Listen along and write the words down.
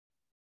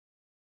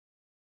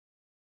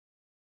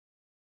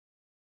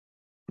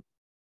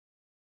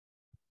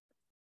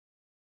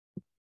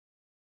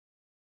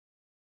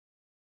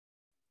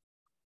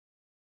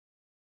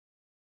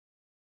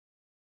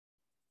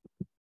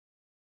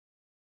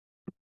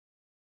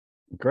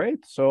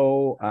Great.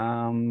 So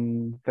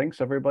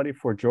thanks everybody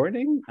for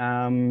joining.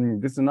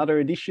 This is another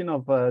edition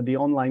of the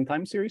online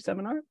time series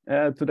seminar.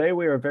 Today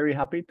we are very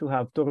happy to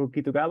have Toru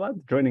Kitagawa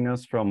joining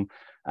us from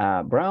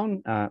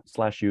Brown /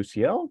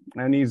 UCL,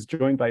 and he's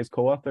joined by his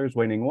co-authors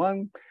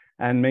Wang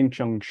and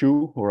Mengshan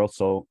who are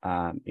also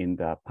in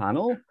the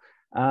panel.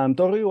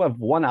 Toru, you have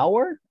 1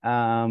 hour.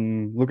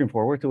 Looking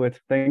forward to it.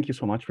 Thank you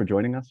so much for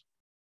joining us.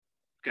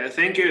 Okay,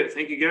 thank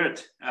you,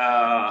 Garrett.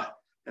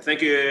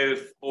 Thank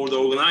you all the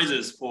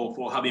organizers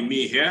for having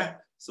me here.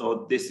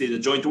 So this is a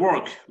joint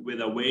work with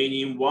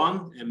Weining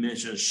Wang and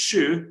Mengshan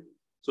Xu.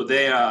 So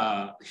they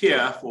are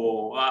here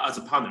for as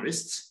a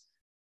panelists.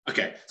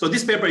 Okay, so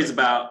this paper is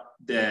about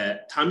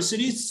the time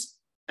series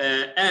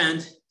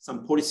and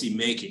some policy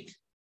making.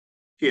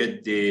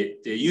 Here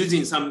they're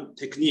using some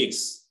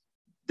techniques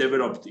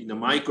developed in a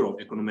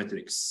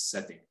microeconometrics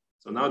setting.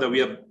 So now that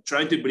we are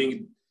trying to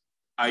bring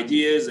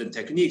ideas and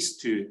techniques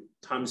to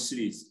time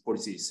series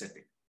policy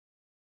setting.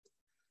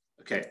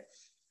 Okay,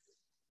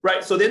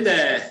 right. So then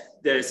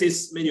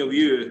since many of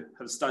you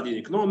have studied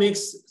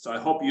economics, so I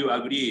hope you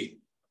agree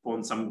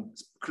on some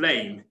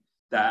claim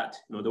that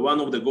the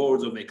one of the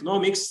goals of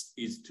economics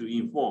is to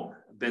inform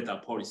better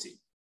policy.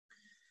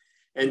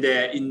 And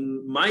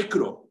in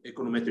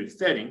microeconometric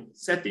setting,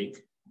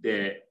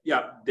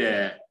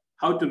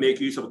 how to make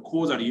use of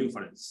causal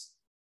inference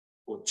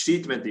or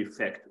treatment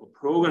effect or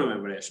program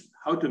evaluation,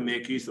 how to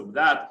make use of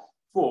that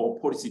for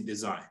policy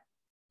design.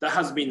 That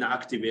has been an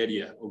active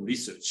area of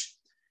research.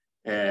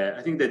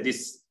 I think that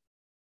this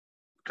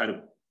kind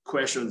of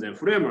questions and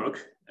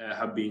framework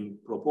have been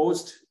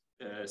proposed,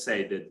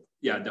 say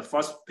that, the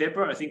first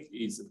paper, I think,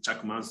 is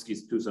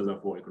Chakmansky's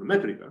 2004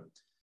 Econometrica.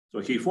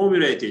 So he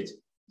formulated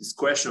this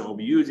question of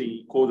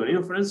using causal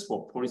inference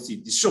for policy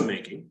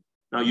decision-making,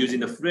 now using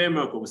the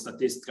framework of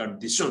statistical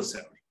decision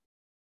theory.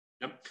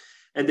 Yep.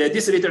 And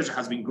this literature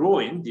has been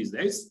growing these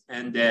days,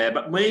 and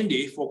but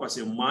mainly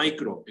focusing on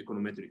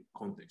microeconometric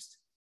context.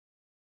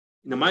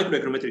 In the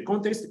microeconometric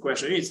context, the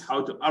question is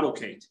how to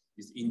allocate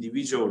these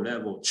individual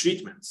level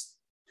treatments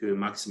to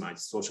maximize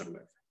social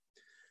welfare.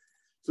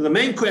 So the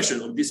main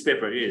question of this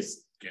paper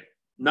is, okay,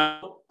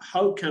 now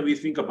how can we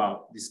think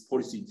about this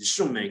policy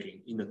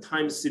decision-making in a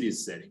time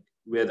series setting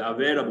where the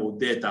available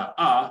data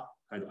are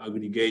kind of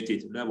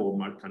aggregated level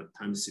kind of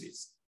time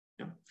series?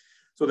 Yeah.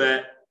 So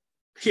that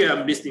here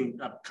I'm listing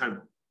up kind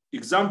of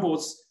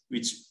examples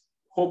which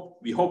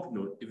we hope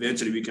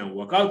eventually we can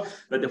work out.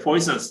 But for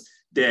instance,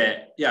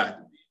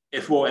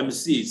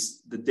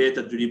 FOMCs, the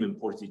data-driven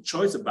policy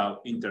choice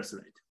about interest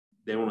rate.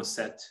 They want to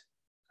set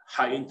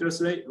high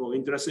interest rate, low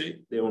interest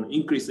rate. They want to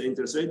increase the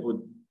interest rate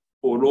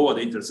or lower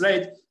the interest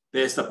rate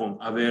based upon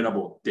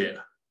available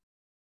data.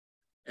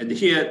 And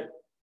here,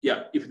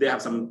 if they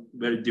have some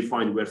very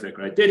defined welfare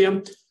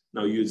criterion,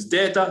 now use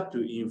data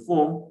to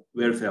inform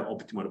welfare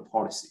optimal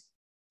policy.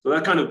 So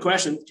that kind of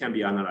question can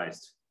be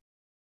analyzed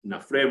in a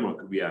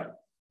framework we are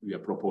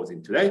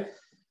proposing today.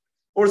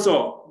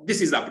 Also, this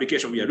is the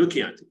application we are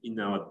looking at in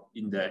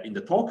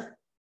the talk.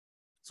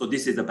 So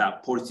this is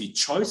about policy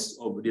choice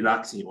of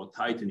relaxing or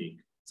tightening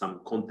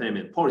some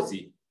containment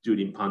policy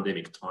during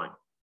pandemic time.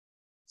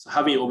 So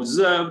having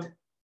observed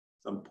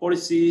some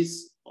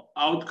policies or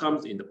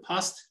outcomes in the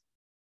past,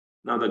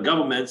 now the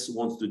governments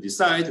want to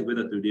decide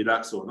whether to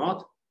relax or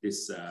not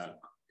this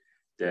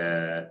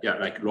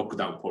like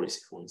lockdown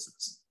policy, for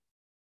instance.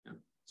 Yeah.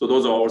 So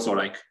those are also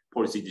like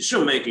policy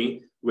decision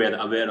making where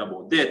the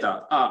available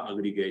data are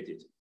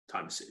aggregated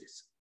time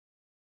series.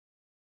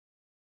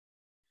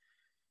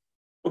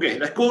 Okay,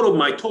 the goal of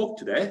my talk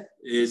today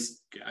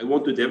is I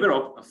want to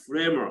develop a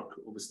framework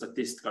of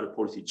statistical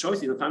policy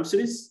choice in a time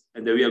series,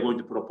 and then we are going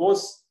to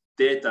propose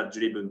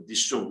data-driven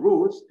decision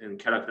rules and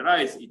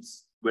characterize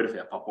its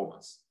welfare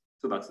performance.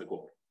 So that's the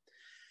goal.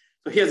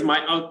 So here's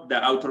the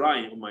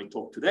outline of my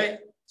talk today.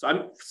 So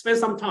I spent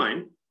some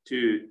time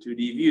to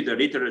review the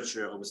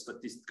literature of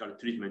statistical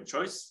treatment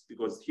choice,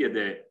 because here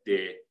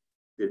the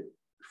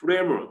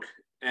framework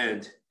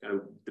and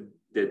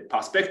the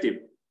perspective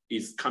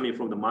is coming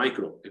from the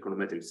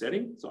microeconometric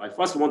setting. So I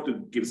first want to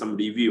give some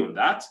review on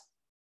that.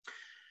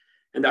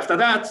 And after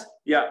that,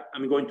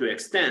 I'm going to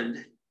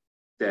extend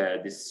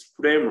this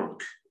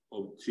framework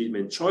of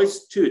treatment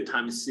choice to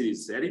time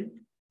series setting.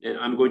 And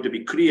I'm going to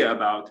be clear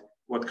about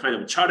what kind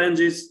of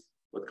challenges,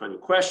 what kind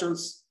of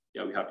questions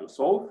we have to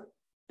solve.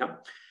 Yeah.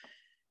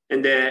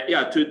 And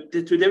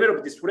to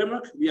develop this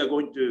framework, we are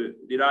going to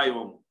rely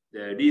on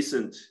the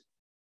recent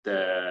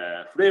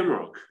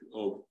framework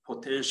of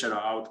potential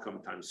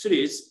outcome time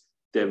series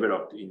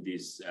developed in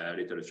these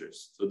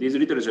literatures. So these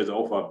literatures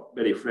offer a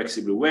very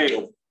flexible way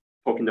of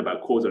talking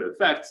about causal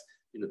effects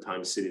in the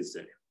time series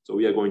setting. So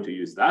we are going to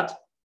use that.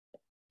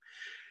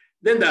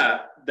 Then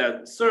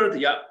the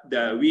third,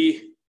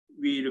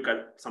 we look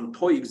at some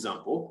toy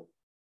example,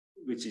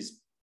 which is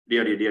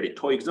really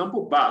toy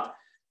example, but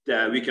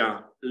we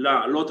can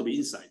learn a lot of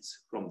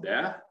insights from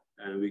there,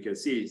 and we can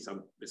see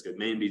some basically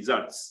main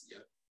results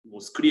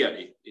most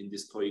clearly in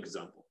this toy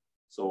example.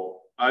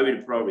 So I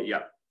will probably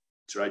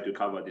try to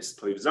cover these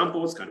toy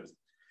examples kind of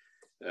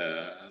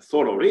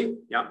thoroughly.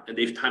 Yeah, and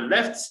if time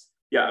left,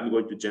 yeah, I'm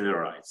going to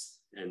generalize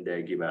and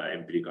give an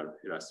empirical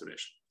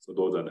illustration. So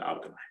those are the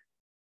outline.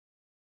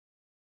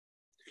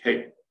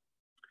 Okay.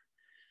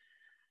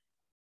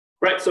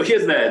 Right, so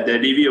here's the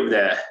review of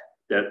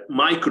the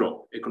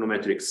micro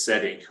econometric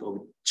setting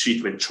of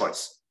treatment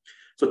choice.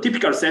 So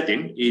typical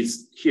setting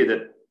is here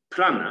the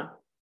planner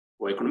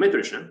or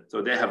econometrician.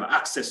 So they have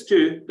access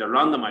to the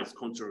randomized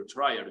control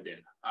trial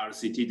data,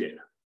 RCT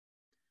data.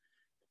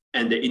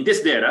 And in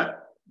this data,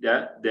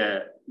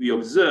 we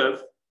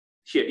observe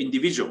here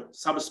individual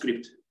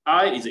subscript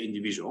I is an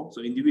individual.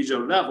 So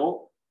individual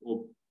level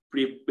of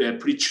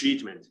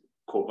pre-treatment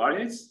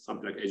covariates,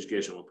 something like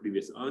education or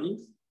previous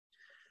earnings.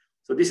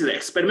 So this is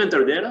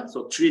experimental data.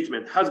 So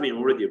treatment has been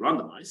already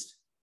randomized.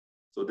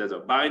 So there's a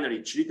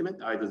binary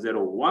treatment, either 0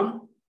 or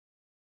 1,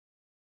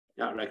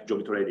 yeah, like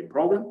job training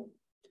program.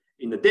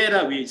 In the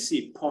data, we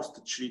see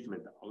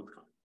post-treatment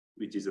outcome,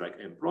 which is like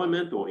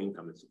employment or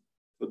income.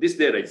 So this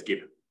data is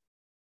given.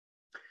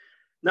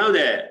 Now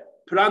the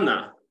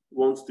planner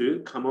wants to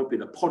come up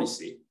with a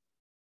policy.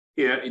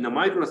 Here in the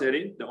micro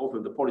setting,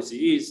 often the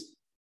policy is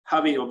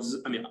having,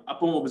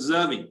 upon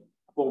observing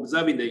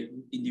the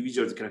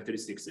individual's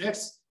characteristics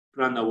X,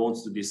 planner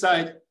wants to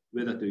decide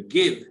whether to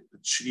give a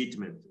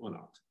treatment or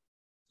not.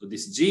 So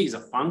this G is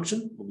a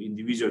function of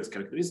individual's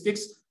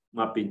characteristics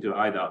mapping to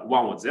either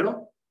 1 or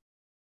 0.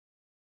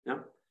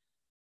 Yeah.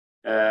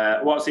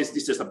 Well, since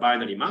this is a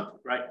binary map,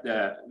 right?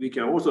 We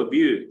can also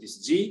view this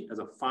G as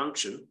a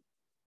function.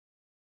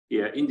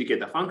 Here,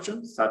 indicate a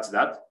function such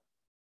that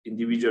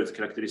individual's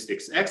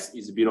characteristics X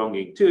is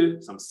belonging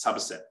to some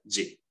subset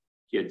G.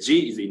 Here,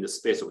 G is in the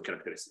space of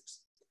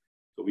characteristics.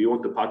 So we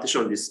want to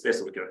partition this space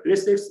of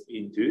characteristics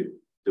into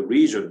the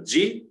region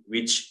G,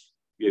 which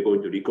we are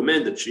going to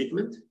recommend the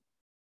treatment,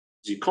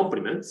 G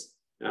complements,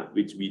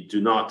 which we do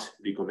not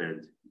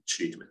recommend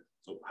treatment.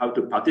 So how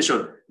to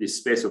partition this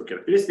space of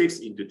characteristics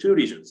into 2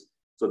 regions.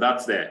 So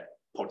that's the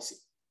policy.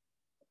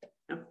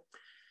 Yeah.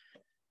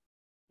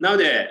 Now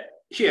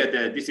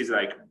this is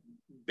like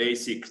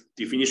basic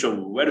definition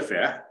of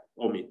welfare,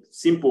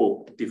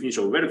 simple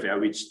definition of welfare,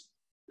 which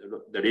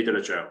the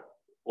literature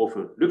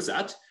often looks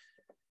at.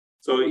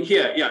 So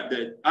here, yeah,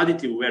 the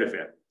additive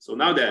welfare. So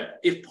now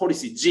if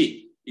policy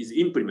G is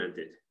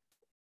implemented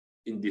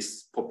in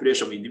this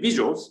population of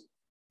individuals,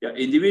 yeah,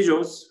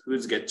 individuals who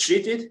get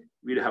treated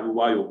will have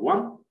Y of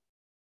 1.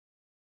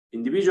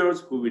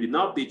 Individuals who will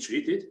not be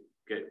treated,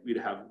 okay, will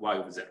have Y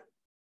of 0.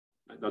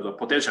 Those are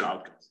potential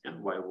outcomes, yeah,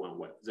 Y of 1,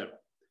 Y of 0.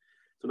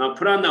 So now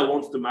planner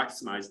wants to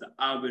maximize the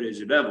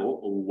average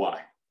level of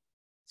Y.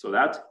 So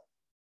that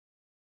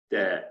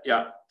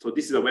so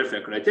this is a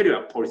welfare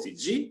criteria, policy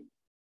G.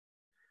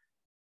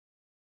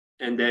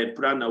 And then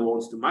planner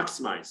wants to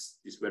maximize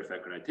this welfare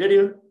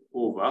criterion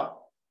over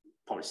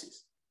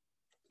policies.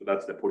 So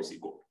that's the policy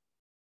goal.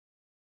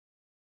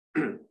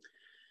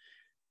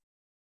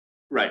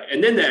 Right,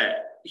 and then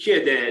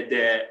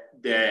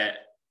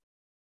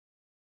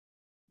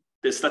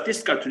the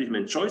statistical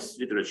treatment choice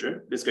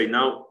literature basically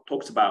now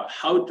talks about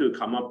how to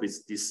come up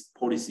with this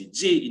policy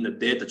G in a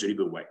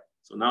data-driven way.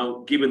 So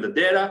now, given the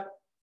data,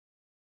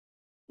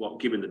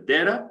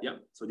 yeah,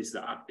 so this is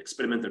the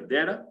experimental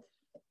data.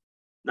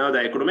 Now the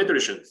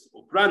econometricians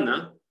or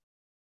planner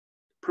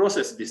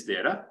process this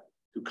data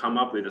to come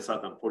up with a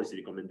certain policy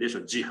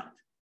recommendation G hat.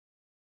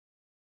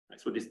 Right,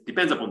 so this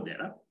depends upon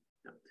data.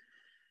 Yeah.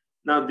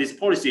 Now this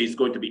policy is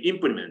going to be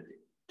implemented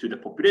to the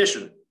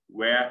population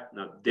where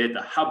now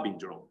data have been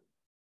drawn.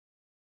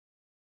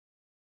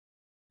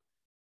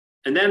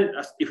 And then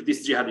if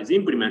this G hat is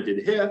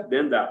implemented here,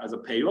 then as a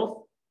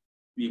payoff,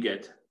 we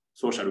get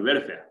social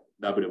welfare,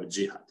 W of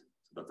G hat.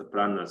 So that's the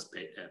planner's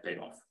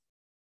payoff.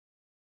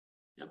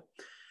 Yeah.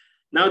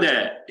 Now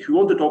if we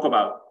want to talk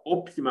about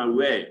optimal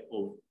way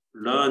of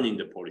learning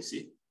the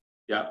policy,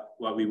 yeah,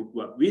 what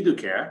we do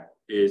care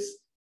is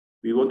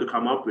we want to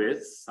come up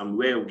with some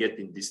way of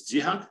getting this G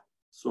hat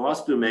so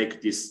as to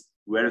make this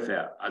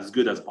welfare as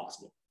good as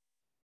possible.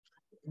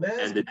 May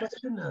I ask a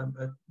question?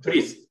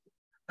 Please.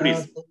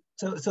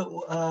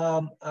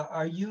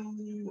 Are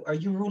you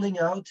ruling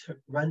out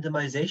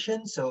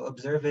randomization? So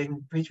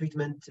observing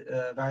pre-treatment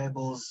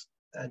variables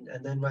and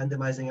then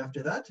randomizing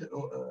after that?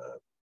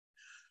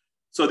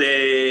 So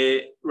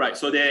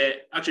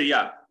actually,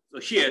 yeah. So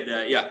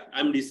here,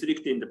 I'm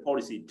restricting the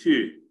policy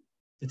to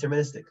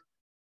deterministic.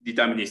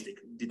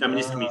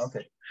 Deterministic means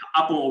okay.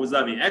 Upon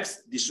observing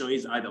X, decision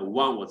is either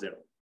 1 or 0.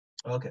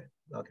 Okay.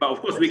 But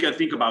of course, we can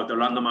think about the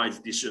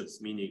randomized decisions,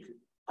 meaning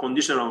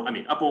conditional.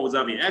 Upon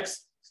observing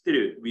X,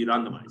 still we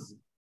randomize.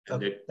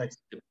 Okay, thanks.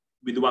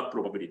 With what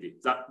probability?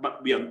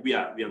 But we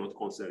are not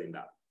considering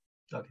that.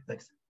 Okay,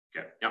 thanks.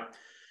 Okay, yeah.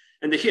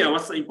 And here,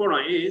 what's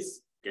important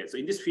is, okay, so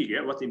in this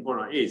figure, what's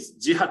important is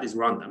G hat is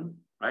random,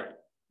 right?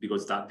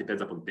 Because that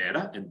depends upon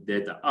data, and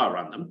data are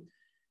random.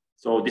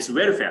 So this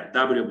welfare,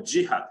 W of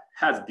G hat,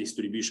 has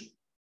distribution.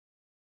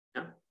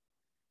 Yeah.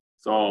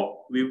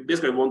 So we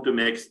basically want to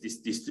make this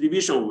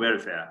distribution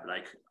welfare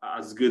like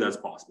as good as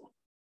possible.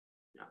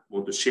 Yeah.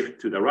 Want to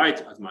shift to the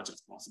right as much as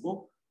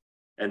possible.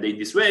 And in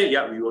this way,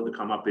 yeah, we want to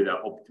come up with an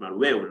optimal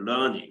way of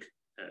learning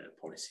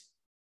policy.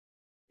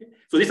 Okay.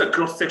 So these are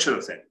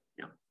cross-sectional setting.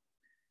 Yeah.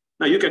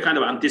 Now you can kind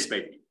of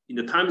anticipate in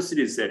the time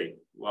series setting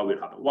what will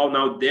happen. Well,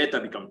 now data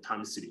become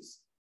time series.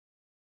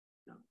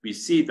 Now, we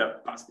see the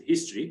past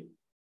history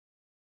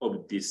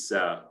of this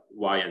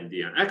Y and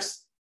D and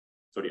X.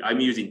 Sorry, I'm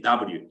using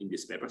W in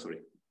this paper. Sorry,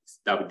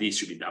 D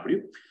should be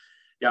W.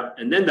 Yeah,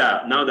 and then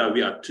now that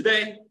we are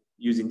today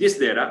using this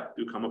data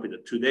to come up with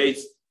the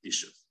today's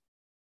decisions,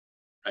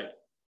 right?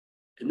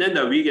 And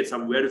then we get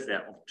some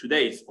welfare of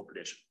today's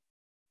population,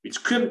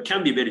 which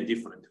can be very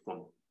different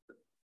from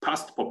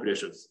past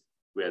populations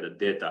where the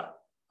data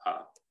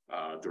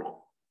are drawn.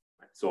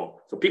 Right? So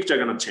picture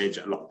gonna change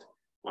a lot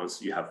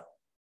once you have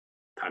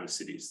time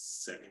series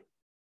setting.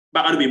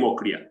 But I'll be more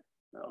clear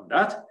on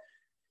that.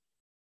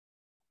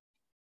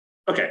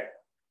 Okay,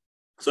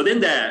 so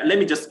then let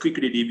me just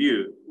quickly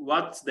review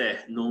what's the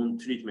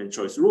non-treatment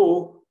choice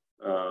rule.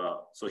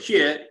 So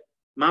here,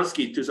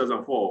 Mansky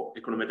 2004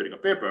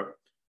 econometric paper,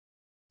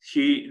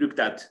 he looked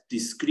at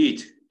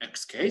discrete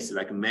X case,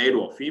 like male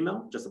or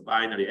female, just a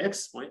binary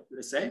X point,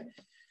 let's say.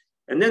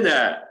 And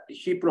then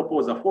he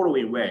proposed the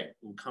following way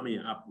of coming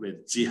up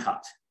with G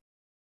hat.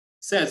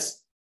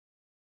 Says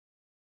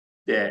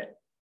that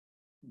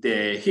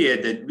here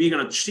that we're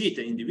gonna treat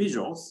the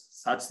individuals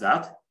such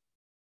that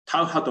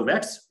tau hat of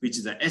X, which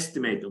is the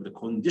estimate of the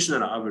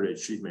conditional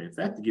average treatment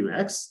effect given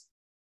X.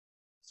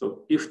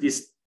 So if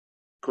this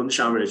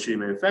conditional average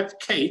treatment effect,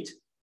 Kate,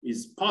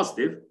 is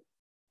positive,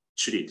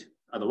 treat.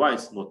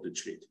 Otherwise, not to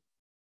treat.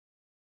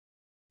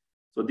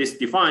 So this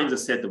defines a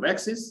set of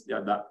X's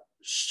that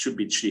should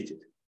be treated,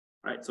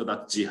 right? So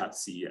that's G hat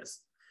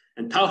CES.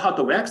 And tau hat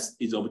of X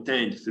is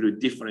obtained through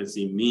difference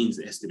in means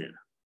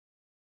estimator.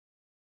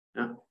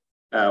 Yeah?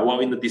 While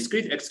in the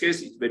discrete X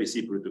case, it's very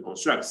simple to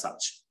construct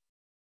such.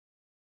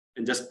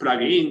 And just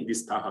plug in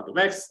this tau hat of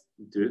X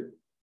into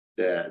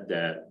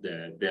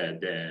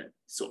the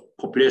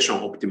population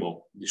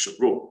optimal decision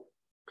rule.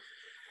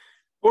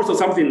 Also,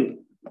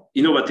 something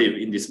innovative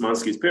in this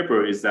Mansky's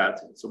paper is that,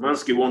 so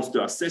Mansky wants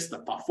to assess the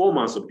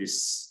performance of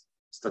this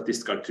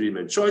statistical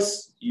treatment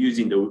choice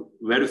using the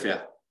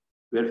welfare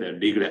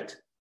regret.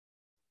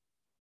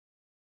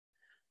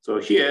 So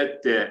here,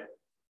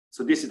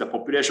 so this is the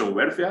population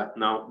welfare,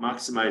 now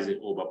maximizing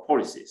over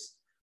policies.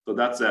 So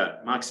that's a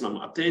maximum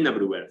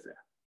attainable welfare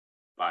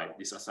by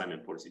this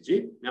assignment policy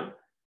G. Yeah.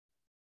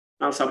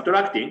 Now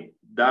subtracting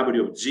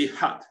W of G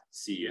hat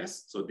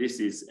CES. So this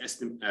is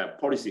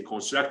policy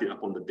constructed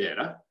upon the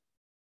data.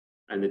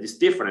 And this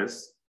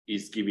difference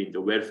is giving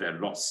the welfare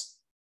loss,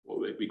 or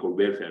we call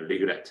welfare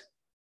regret.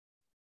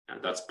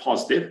 And that's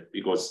positive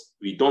because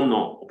we don't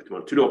know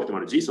true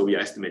optimal G, so we are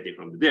estimating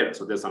from the data.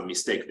 So there's some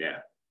mistake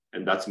there.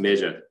 And that's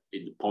measured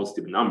in the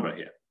positive number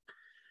here.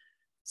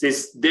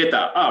 Since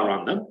data are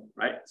random,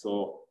 right?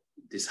 So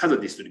this has a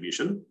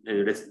distribution,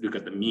 and let's look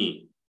at the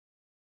mean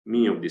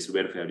of this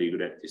welfare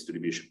regret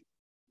distribution.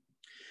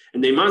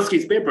 And in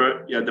Mansky's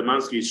paper, the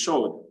Mansky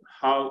showed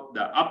how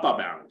the upper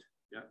bound,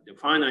 the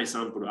finite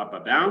sample upper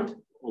bound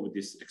of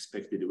this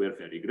expected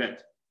welfare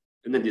regret,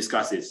 and then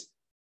discusses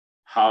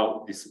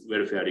how this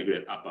welfare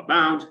regret upper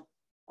bound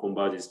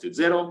converges to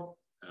zero,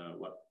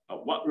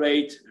 at what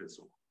rate, and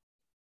so on.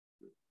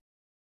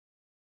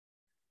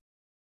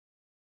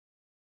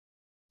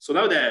 So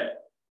now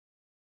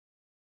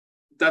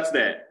that's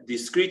the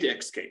discrete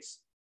X case.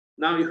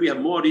 Now, if we have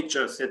more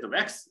richer set of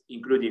X,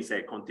 including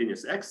say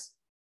continuous X,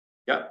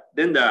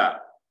 then the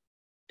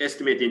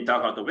estimating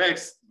tau hat of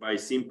X by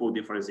simple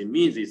difference in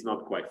means is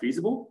not quite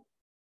feasible,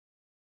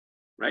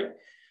 right?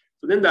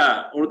 So then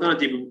the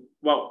alternative,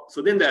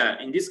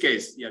 in this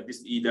case,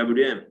 this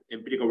EWM,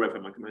 empirical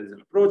welfare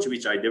maximization approach,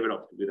 which I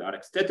developed with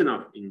Alex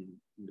Tetenoff in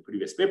the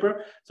previous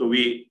paper. So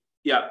we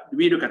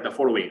look at the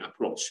following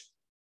approach. It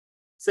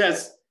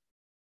says,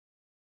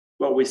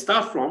 well, we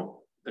start from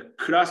the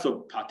class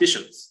of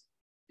partitions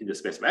in the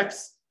space of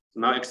X. So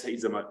now X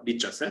is a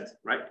richer set,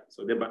 right?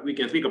 So then, but we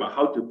can think about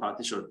how to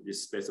partition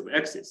this space of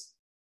X's,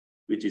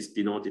 which is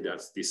denoted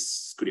as this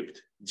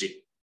script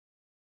G.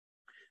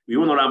 We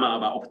want to learn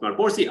about optimal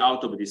policy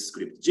out of this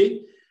script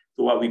G.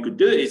 So what we could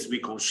do is we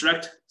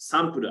construct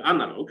sample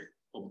analog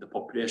of the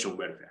population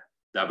welfare,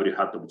 W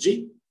hat of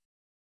G.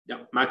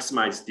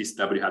 Maximize this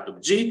W hat of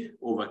G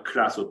over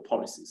class of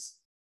policies.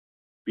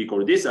 We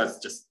call this as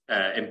just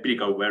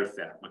empirical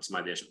welfare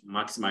maximization,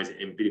 maximizing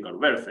empirical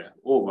welfare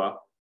over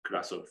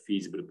class of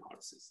feasible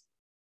policies.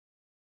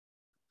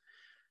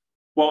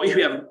 Well, if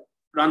we have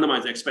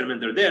randomized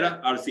experimental data,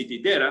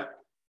 RCT data,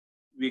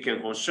 we can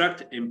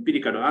construct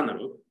empirical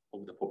analog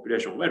of the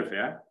population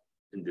welfare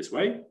in this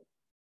way.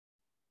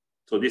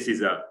 So this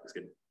is a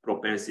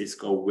propensity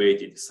score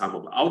weighted sum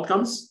of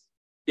outcomes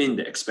in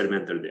the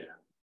experimental data.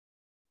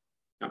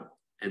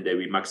 And then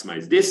we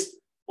maximize this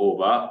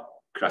over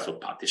class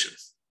of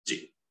partitions,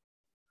 G.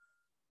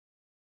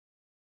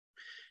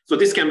 So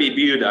this can be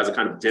viewed as a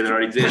kind of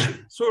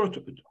generalization. Sorry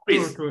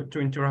to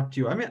interrupt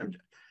you. I mean, I'm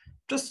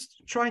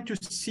just trying to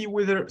see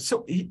whether,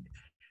 so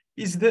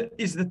is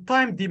the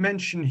time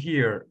dimension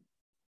here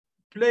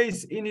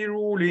plays any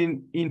role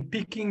in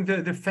picking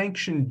the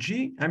function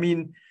G? I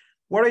mean,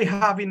 what I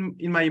have in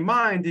my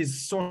mind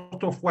is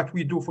sort of what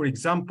we do, for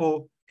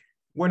example,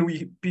 when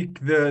we pick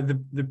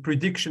the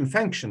prediction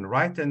function,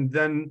 right? And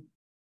then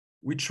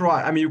we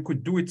try, I mean, you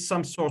could do it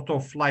some sort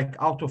of like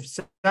out of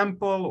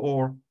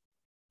sample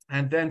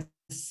and then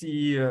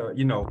see,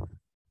 you know,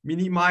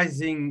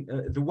 minimizing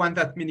the one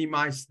that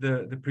minimizes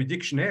the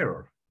prediction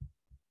error.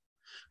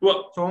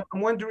 Well, so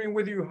I'm wondering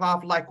whether you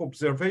have like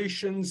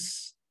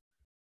observations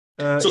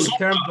in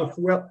terms of,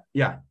 well,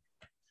 yeah.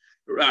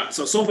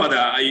 So far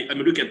I'm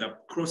looking at the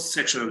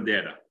cross-sectional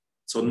data.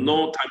 So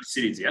no time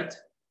series yet.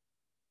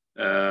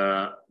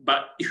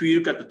 But if we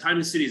look at the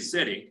time series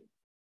setting,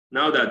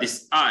 now that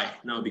this I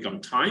now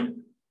become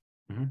time,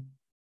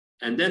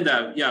 and then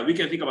we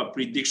can think about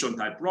prediction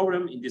type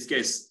problem. In this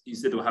case,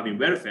 instead of having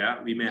welfare,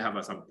 we may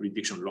have some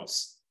prediction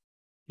loss.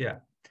 Yeah,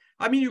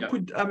 I mean, you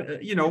could,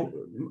 you know,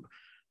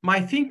 my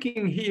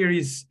thinking here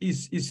is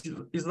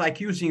like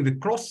using the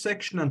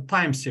cross-section and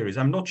time series.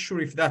 I'm not sure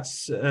if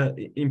that's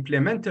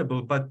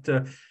implementable, but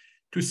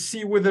to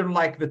see whether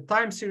like the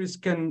time series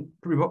can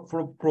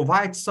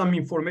provide some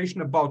information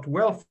about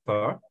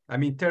welfare, I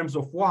mean, in terms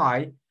of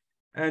Y.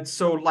 And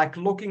so like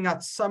looking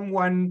at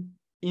someone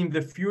in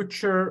the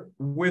future,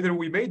 whether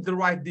we made the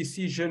right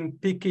decision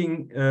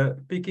picking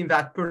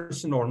that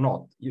person or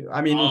not.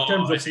 I mean, in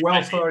terms of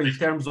welfare, in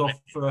terms of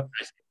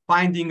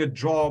finding a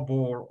job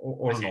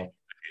or not.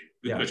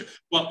 Good question.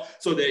 Well,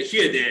 so so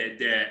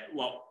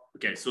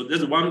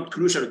there's one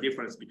crucial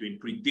difference between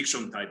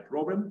prediction type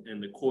problem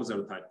and the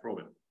causal type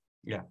problem.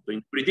 Yeah. So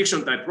in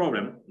prediction type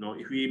problem, you know,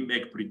 if we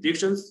make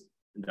predictions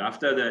and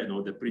after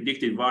the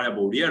predicted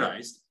variable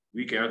realized,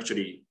 we can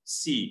actually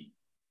see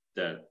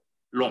the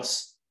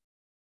loss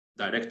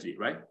directly,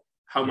 right?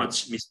 How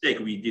much mistake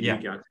we did, we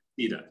can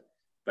see that.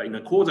 But in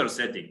a causal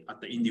setting,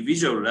 at the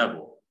individual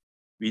level,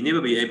 we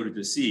never be able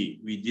to see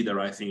we did the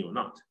right thing or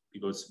not,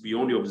 because we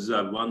only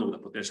observe one of the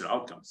potential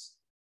outcomes,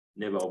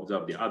 never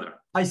observe the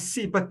other. I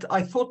see, but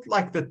I thought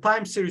like the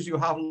time series you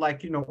have,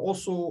 like, you know,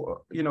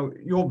 also, you know,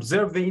 you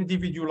observe the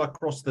individual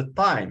across the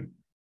time.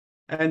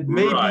 And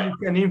maybe you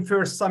can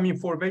infer some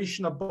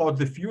information about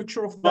the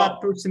future of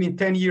that person in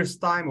 10 years'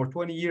 time or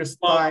 20 years'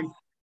 time.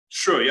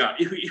 Sure, yeah.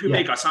 If we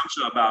make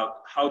assumption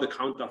about how the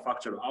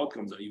counterfactual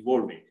outcomes are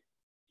evolving,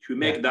 if we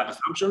make that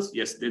assumptions,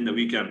 yes, then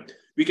we can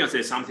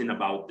say something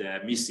about the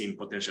missing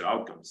potential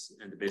outcomes.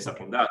 And based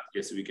upon that,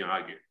 yes, we can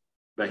argue.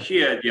 But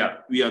here,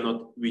 we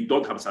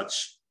don't have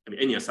such,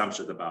 any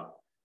assumptions about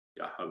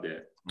how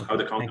the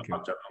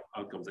counterfactual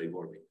outcomes are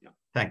evolving. Yeah.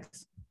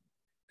 Thanks.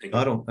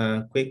 Toru,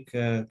 quick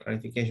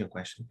clarification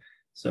question.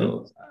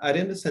 So I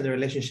didn't understand the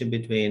relationship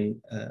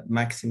between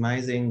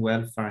maximizing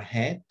welfare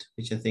head,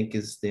 which I think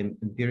is the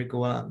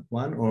empirical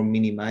one, or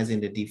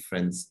minimizing the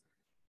difference,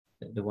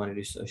 the one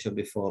you showed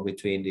before,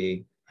 between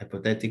the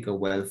hypothetical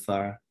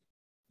welfare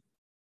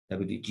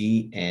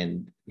WG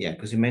and,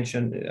 because you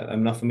mentioned,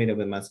 I'm not familiar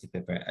with Mansky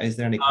paper. Is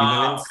there an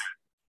equivalence?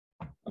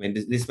 I mean,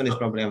 this one is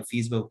probably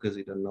unfeasible because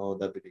we don't know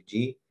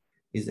WG.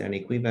 Is there an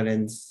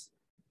equivalence?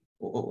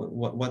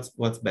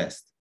 What's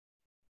best?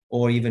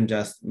 Or even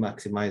just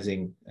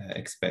maximizing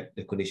expect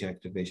the condition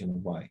activation of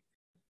Y,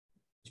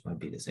 which might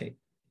be the same.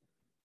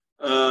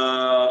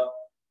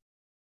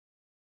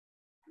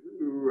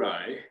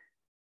 Right.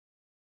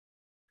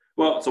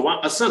 Well, so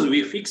as soon as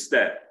we fix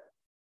that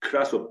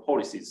class of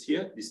policies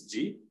here, this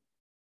G,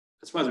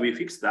 as far as we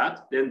fix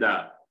that, then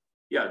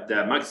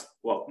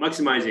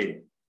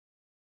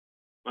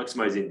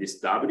maximizing this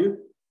W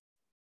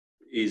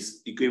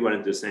is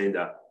equivalent to saying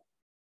that,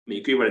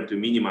 equivalent to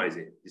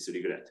minimizing this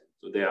regret.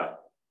 So they are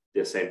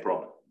the same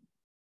problem.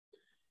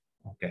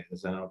 Okay.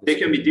 They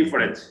can be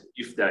different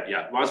if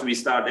once we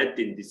start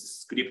letting this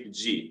script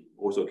G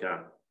also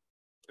can.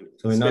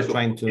 So we're not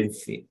trying to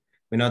infer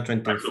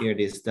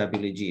this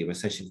WG. We're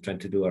essentially trying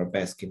to do our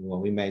best in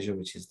what we measure,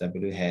 which is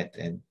W hat,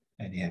 and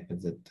it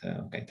happens that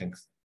okay,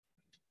 thanks.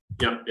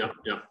 Yeah.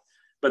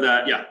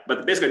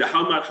 But basically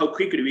how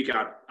quickly we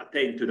can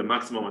attain to the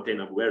maximum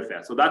attainable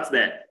welfare. So that's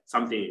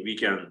something we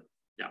can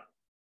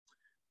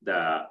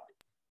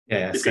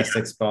assess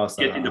exposed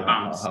get in the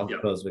bounds. How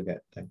close we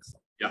get. Thanks.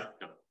 Yeah.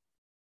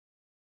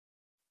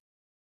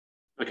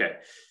 Okay.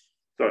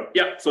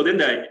 So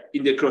then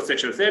in the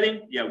cross-section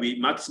setting, we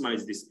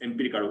maximize this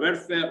empirical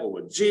welfare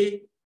over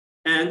G.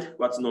 And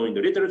what's known in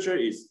the literature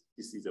is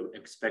this is an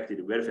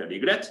expected welfare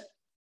regret.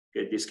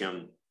 Okay, this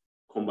can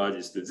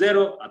converges to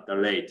 0 at the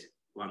rate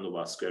 1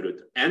 over square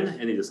root n,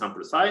 and is a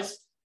sample size.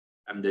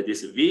 And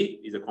this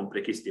V is a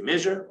complexity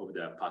measure of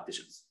the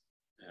partitions.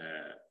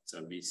 It's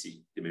a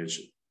VC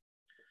dimension.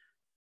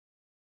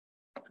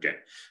 Okay,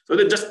 so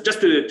then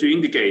just to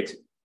indicate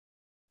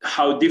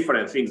how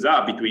different things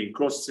are between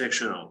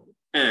cross-sectional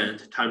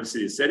and time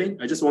series setting,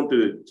 I just want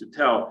to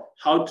tell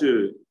how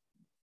to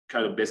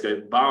kind of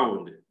basically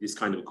bound this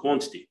kind of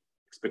quantity,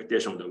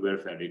 expectation of the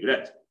welfare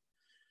regret.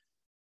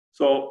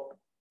 So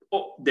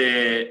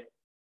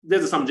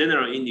there's some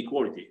general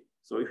inequality.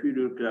 So if you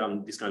look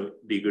at this kind of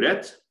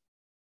regret,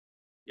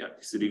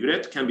 this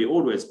regret can be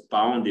always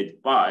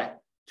bounded by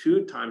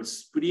 2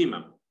 times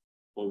primum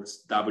of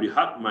W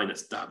hat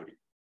minus W.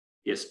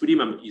 Yes,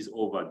 primum is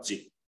over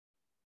G.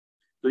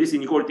 So this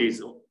inequality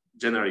is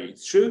generally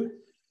true.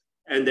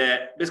 And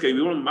basically,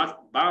 we want to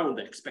bound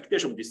the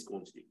expectation of this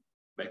quantity.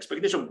 But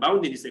expectation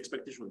bounding this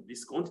expectation of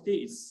this quantity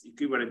is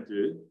equivalent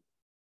to,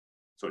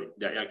 sorry,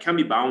 that can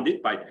be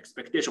bounded by the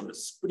expectation of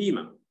the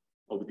primum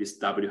of this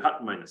W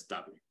hat minus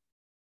W.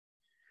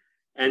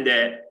 And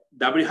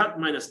W hat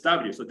minus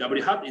W, so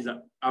W hat is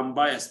an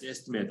unbiased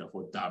estimator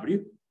for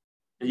W.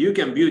 And you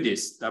can view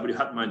this W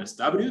hat minus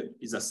W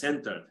is a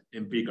centered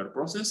empirical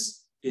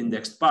process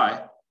indexed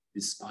by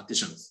these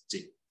partitions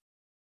G.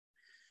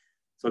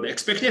 So the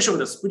expectation of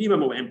the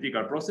primum of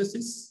empirical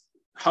processes,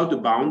 how to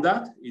bound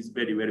that is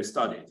very, very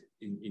studied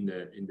in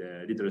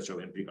the literature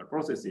of empirical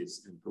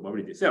processes and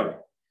probability theory.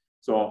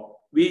 So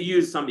we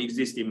use some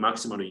existing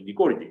maximal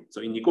inequality.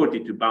 So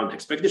inequality to bound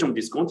expectation of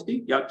this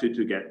quantity, yeah,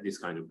 to get this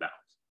kind of bound.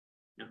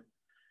 Yeah.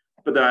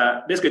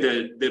 But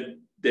basically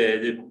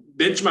the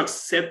benchmark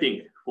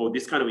setting for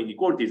this kind of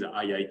inequality is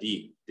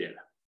IID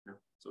data. Yeah.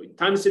 So in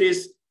time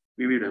series,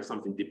 we will have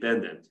something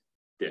dependent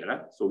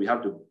data. So we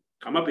have to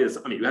come up with,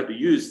 we have to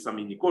use some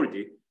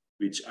inequality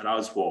which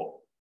allows for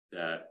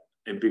the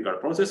empirical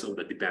process of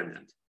the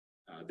dependent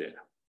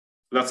data.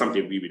 So that's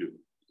something we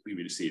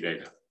will see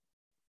later.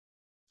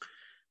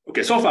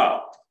 Okay, so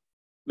far,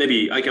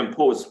 maybe I can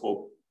pause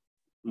for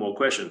more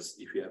questions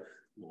if you have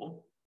more.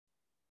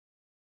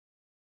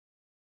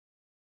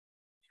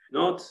 If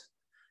not,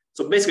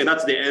 so basically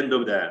that's the end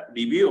of the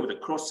review of the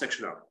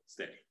cross-sectional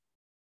study.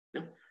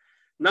 Yeah.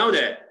 Now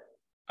that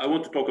I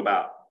want to talk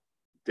about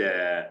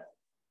the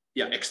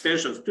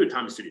extensions to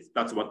time series.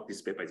 That's what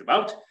this paper is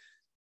about.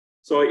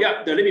 So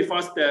let me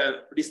first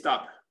list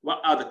up what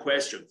are the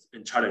questions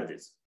and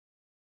challenges.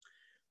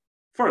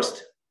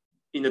 First,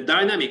 in a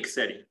dynamic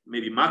setting,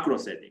 maybe macro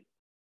setting,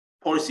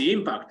 policy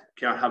impact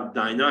can have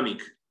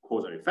dynamic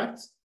causal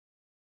effects.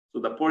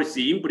 So the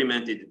policy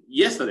implemented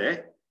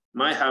yesterday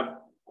might have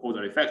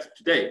causal effects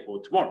today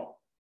or tomorrow.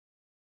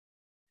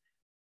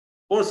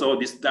 Also,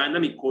 this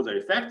dynamic causal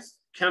effects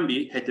can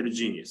be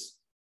heterogeneous.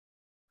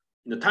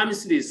 In the time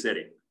series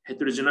setting,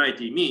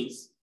 heterogeneity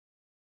means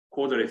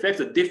causal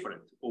effects are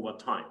different over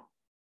time.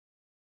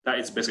 That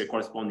is basically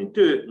corresponding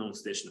to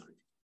non-stationarity.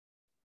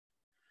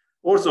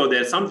 Also,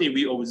 there's something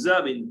we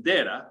observe in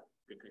data,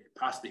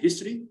 past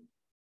history.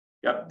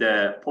 Yeah,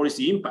 the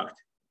policy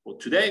impact for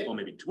today or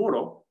maybe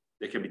tomorrow,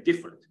 they can be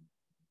different.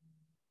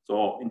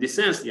 So in this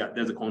sense,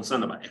 there's a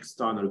concern about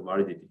external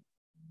validity.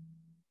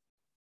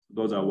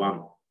 Those are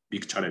one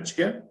big challenge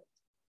here.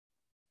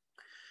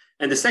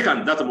 And the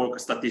second, that's a more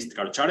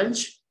statistical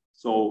challenge.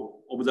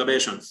 So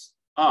observations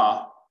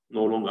are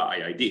no longer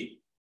IID.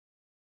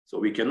 So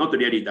we cannot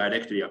really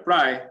directly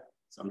apply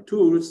some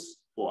tools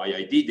for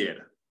IID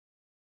data.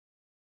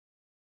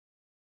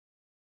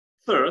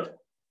 Third,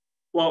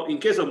 well, in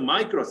case of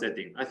micro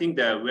setting, I think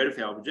the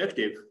welfare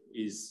objective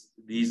is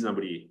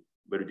reasonably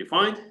well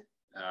defined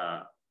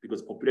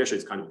because population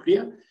is kind of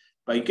clear.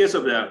 But in case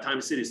of the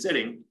time series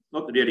setting,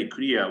 not really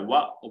clear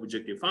what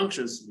objective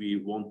functions we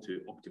want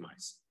to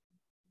optimize.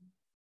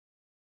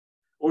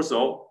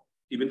 Also,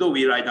 even though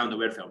we write down the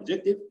welfare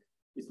objective,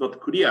 it's not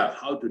clear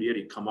how to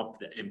really come up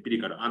with the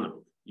empirical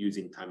analog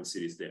using time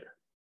series data.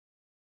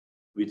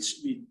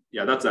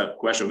 That's a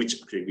question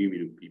which actually we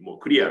will be more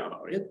clear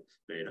about it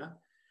later.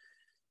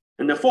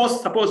 And the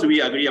fourth, suppose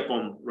we agree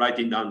upon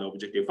writing down the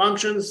objective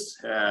functions.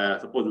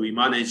 Suppose we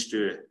manage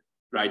to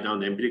write down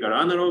the empirical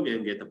analog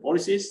and get the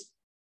policies.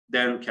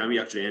 Then can we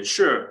actually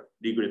ensure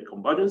regret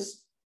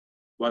convergence?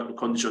 What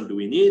condition do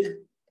we need?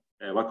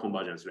 What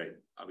convergence rate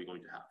are we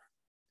going to have?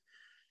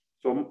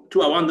 So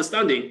to our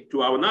understanding,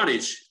 to our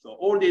knowledge, so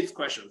all these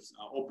questions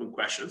are open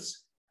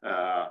questions.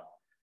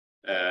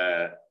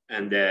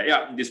 In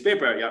this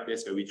paper,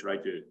 basically we try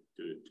to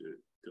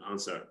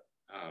answer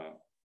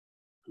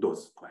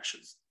those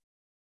questions.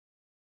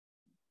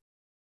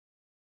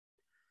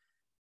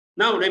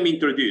 Now let me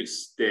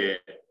introduce the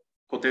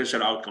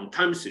potential outcome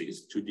time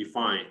series to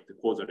define the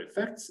causal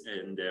effects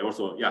and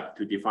also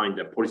to define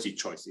the policy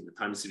choice in the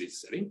time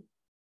series setting.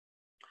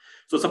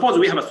 So suppose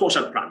we have a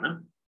social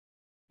planner,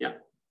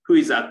 who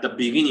is at the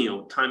beginning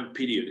of time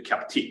period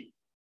cap T.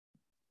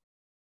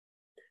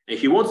 And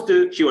he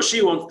or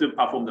she wants to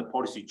perform the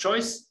policy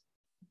choice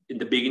in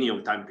the beginning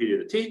of time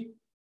period T.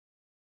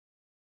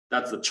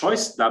 That's the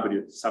choice,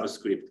 W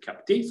subscript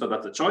cap T. So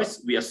that's the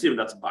choice. We assume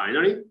that's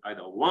binary,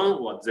 either 1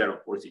 or 0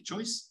 policy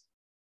choice.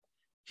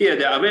 Here,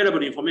 the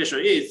available information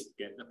is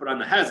the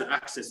planner has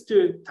access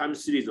to time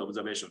series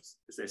observations,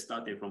 say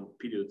starting from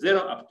period 0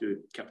 up to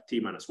cap T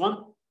minus 1.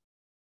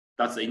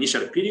 That's the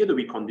initial period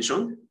we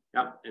conditioned.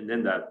 And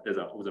then there's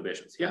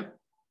observations here.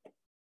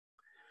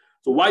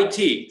 So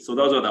YT, so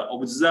those are the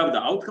observed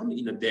outcome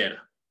in the data.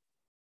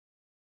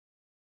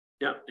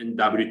 And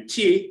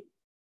WT,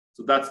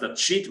 so that's the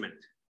treatment,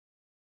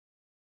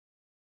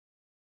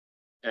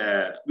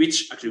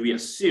 which actually we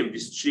assume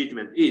this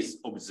treatment is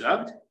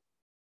observed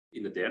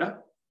in the data.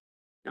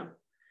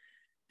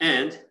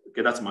 And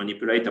that's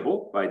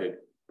manipulatable by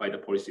the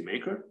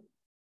policymaker.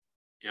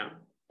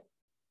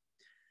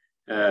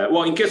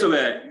 Well, in case of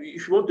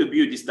if you want to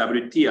view this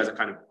WT as a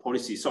kind of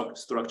policy shock,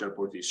 structural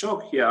policy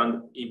shock, here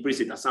an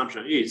implicit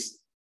assumption is,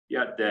 in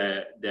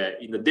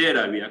the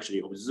data we actually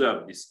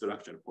observe this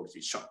structural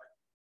policy shock,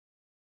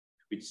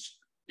 which,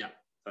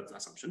 that's the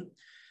assumption.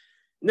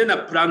 And then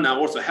the planner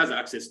also has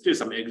access to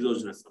some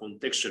exogenous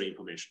contextual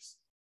information.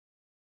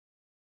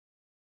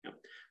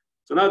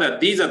 So now that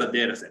these are the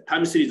data set,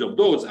 time series of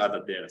those are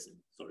the data set.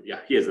 So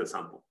here's the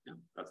sample.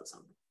 That's a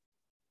sample.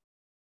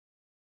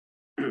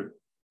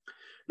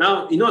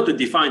 Now, in order to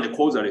define the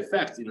causal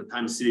effects in a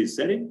time series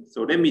setting,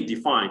 so let me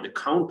define the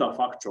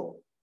counterfactual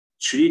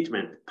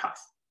treatment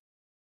path.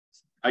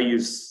 I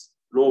use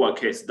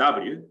lowercase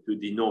w to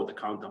denote the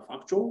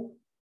counterfactual.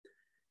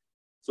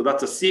 So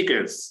that's a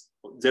sequence,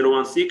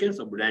 0-1 sequence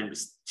of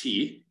length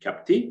t,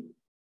 cap t.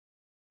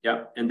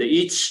 And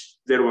each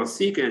 0-1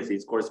 sequence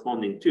is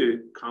corresponding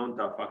to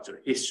counterfactual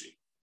history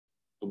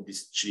of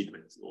these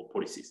treatments or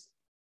policies.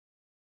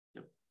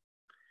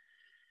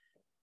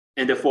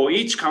 And for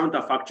each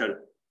counterfactual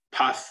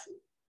path,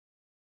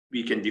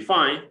 we can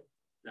define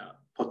the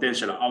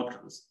potential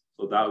outcomes.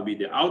 So that would be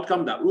the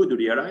outcome that would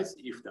realize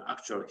if the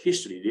actual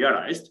history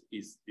realized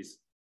is this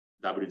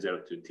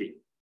W0 to T.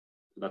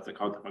 So that's the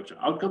counterfactual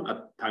outcome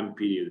at time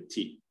period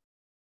T.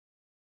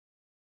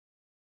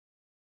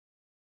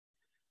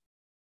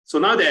 So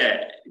now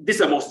this is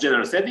the most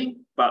general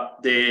setting,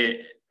 but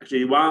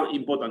actually one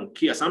important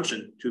key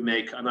assumption to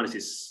make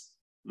analysis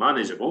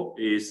manageable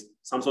is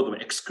some sort of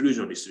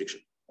exclusion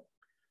restriction.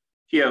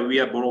 Here we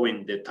are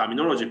borrowing the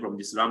terminology from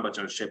this Lambach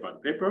and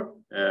Shepard paper.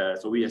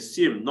 So we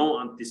assume no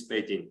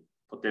anticipating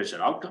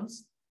potential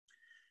outcomes.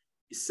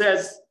 It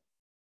says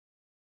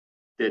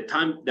the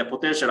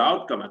potential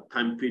outcome at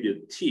time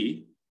period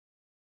T,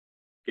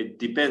 it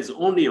depends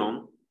only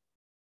on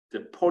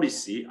the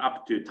policy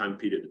up to time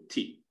period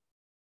T.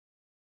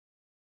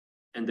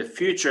 And the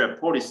future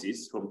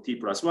policies from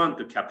T+1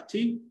 to cap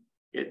T,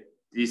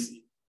 this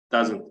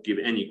doesn't give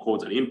any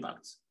causal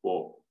impacts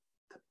for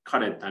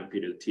current time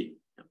period T.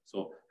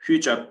 So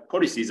future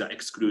policies are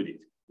excluded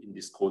in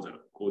this causal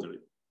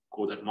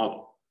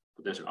model,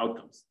 potential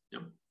outcomes.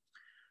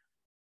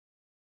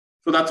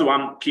 So that's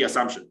one key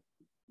assumption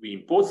we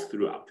impose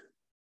throughout.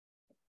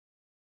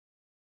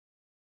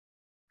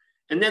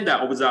 And then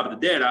the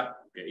observed data,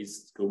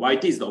 is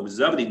YT is the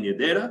observed in the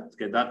data.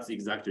 That's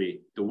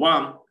exactly the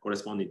one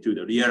corresponding to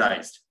the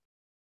realized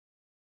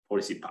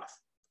policy path.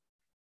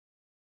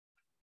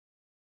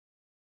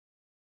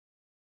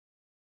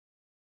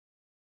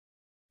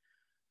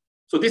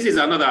 So this is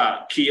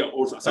another key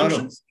also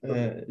assumption.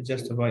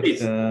 Just to avoid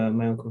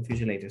my own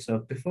confusion later. So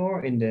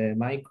before in the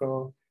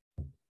micro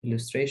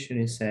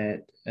illustration, you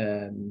said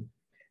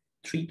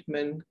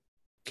treatment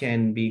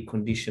can be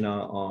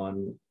conditional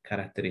on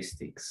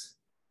characteristics,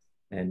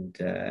 and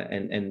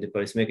the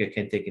policymaker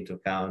can take into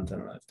account, I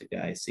don't know if the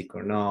guy is sick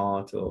or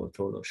not, or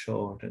tall or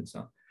short, and so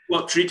on.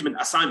 Well, treatment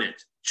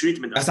assignment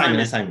in the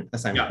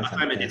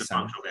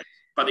functional way.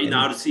 But in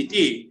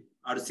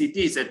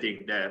RCT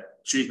setting, the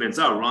treatments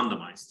are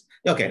randomized.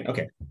 Okay,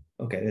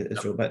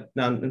 that's true. But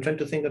now I'm trying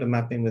to think of the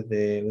mapping with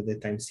the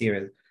time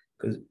series,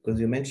 because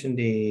you mentioned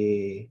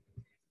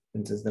for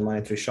instance, the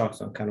monetary shocks.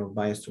 So I'm kind of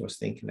biased towards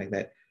thinking like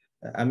that.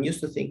 I'm used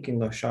to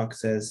thinking of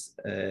shocks as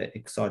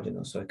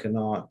exogenous, so I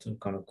cannot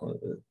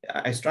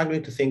I'm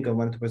struggling to think of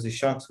monetary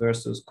shocks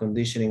versus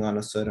conditioning on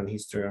a certain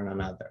history or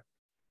another.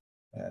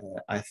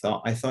 I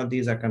thought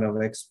these are kind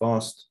of ex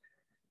post,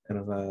 kind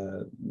of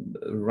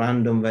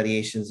random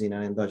variations in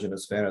an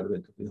endogenous variable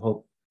that we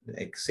hope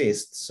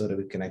exists, so that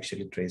we can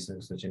actually trace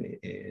such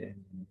like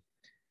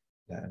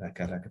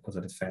a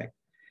causal effect.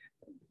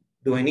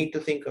 Do I need to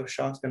think of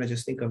shocks? Can I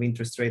just think of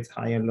interest rates,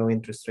 high and low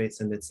interest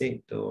rates, and that's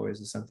it? Or is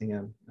there something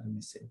I'm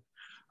missing?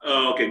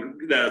 Okay,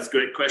 that's a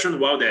great question.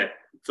 Well,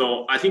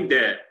 so I think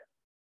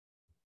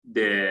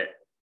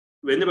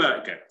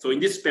so in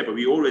this paper,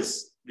 we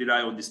always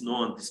rely on this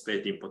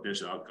non-anticipating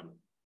potential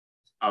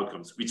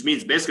outcomes, which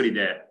means basically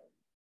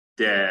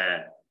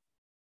the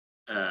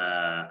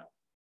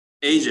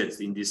agents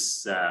in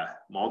this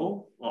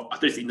model, or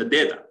at least in the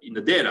data,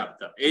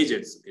 the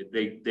agents,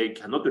 they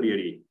cannot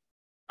really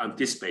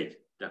anticipate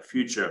the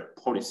future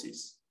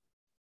policies.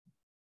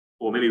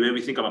 Or maybe when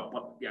we think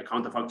about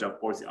counterfactual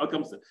policy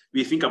outcomes,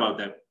 we think about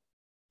the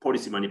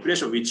policy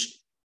manipulation, which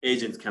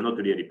agents cannot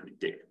really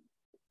predict.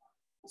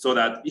 So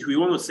that if we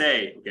want to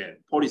say,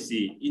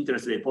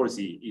 interest rate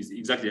policy is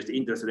exactly as the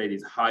interest rate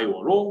is high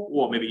or low,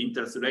 or maybe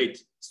interest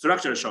rate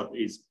structural shock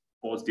is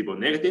positive or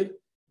negative.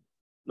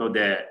 No,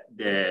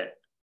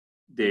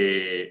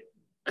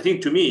 I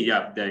think to me,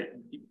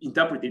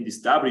 interpreting this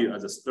W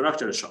as a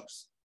structural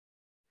shocks.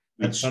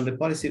 From the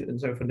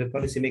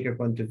policymaker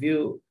point of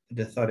view,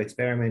 the thought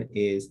experiment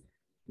is,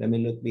 let me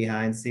look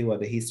behind, see what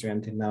the history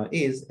until now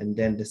is, and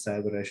then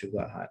decide whether I should go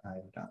higher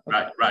or down.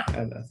 Okay. Right.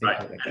 And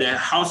the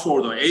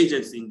household or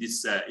agents in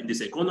this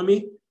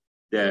economy,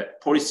 the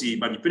policy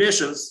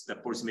manipulations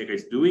that policymaker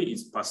is doing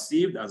is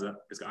perceived as an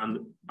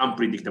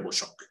unpredictable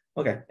shock.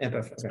 Okay,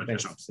 perfect. Okay,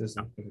 thanks. This is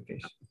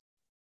clarification.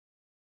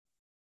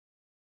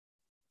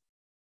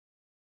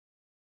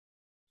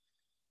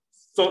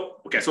 So,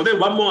 okay, so then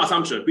one more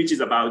assumption, which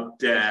is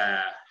about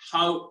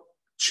how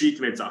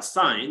treatments are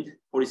assigned,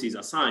 policies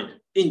assigned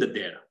in the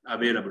data,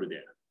 available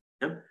data.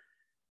 Yeah?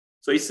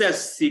 So it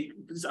says,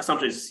 this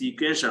assumption is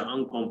sequential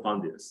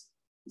unconfoundedness.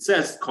 It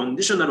says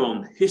conditional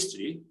on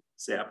history,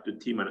 say up to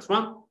t-1,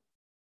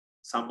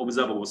 some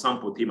observable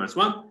sample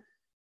t-1,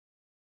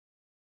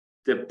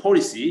 the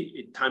policy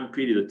in time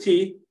period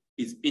t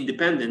is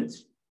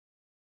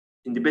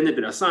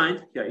independently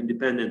assigned, here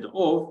independent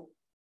of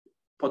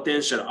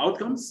potential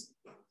outcomes.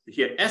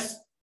 Here S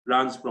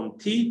runs from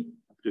T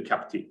to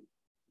cap T.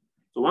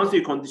 So once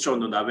you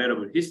condition on the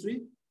available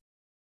history,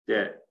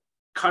 the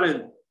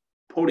current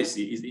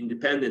policy is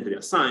independently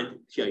assigned,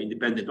 here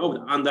independent of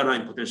the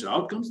underlying potential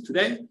outcomes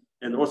today,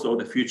 and also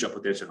the future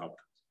potential outcomes.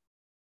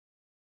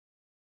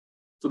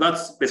 So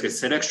that's basically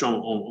selection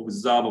on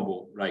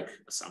observable like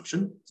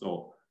assumption.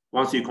 So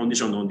once you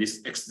condition on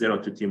this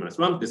x0 to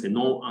t-1, there's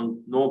no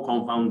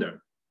confounder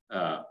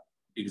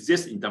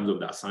exists in terms of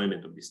the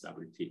assignment of this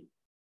WT.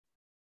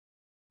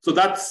 So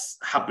that's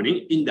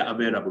happening in the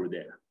available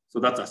data.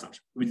 So that's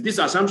assumption. With these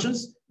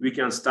assumptions, we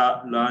can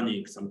start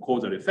learning some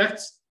causal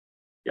effects,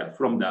 yeah,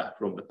 from the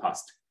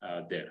past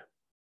data.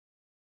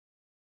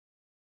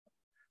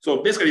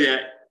 So basically,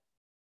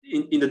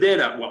 in the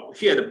data, well,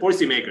 here the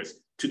policymakers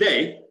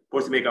today,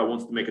 policymaker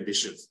wants to make a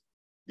decisions.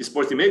 This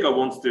policymaker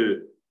wants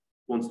to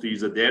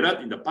use the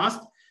data in the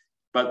past,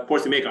 but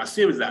policymaker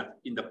assumes that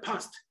in the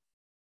past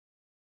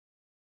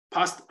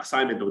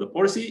assignment of the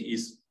policy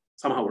is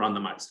somehow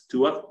randomized.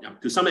 To what? Yeah,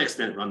 to some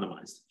extent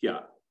randomized.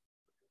 Yeah,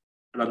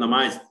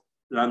 randomized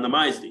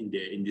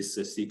in this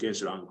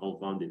sequential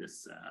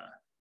unconfoundedness.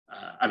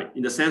 I mean,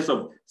 in the sense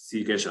of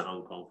sequential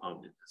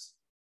unconfoundedness.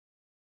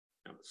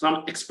 Yeah,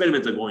 some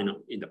experiments are going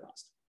on in the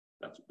past.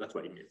 That's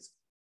what it means.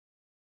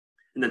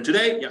 And then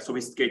today, yeah,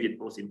 sophisticated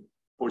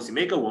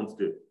policymaker wants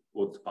to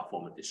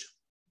perform a decision.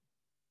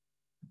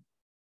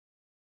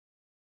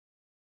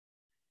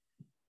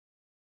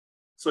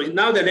 So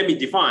now that let me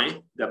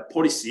define the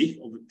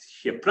policy of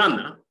here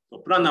planner. So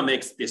planner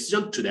makes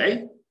decision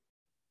today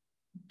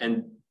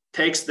and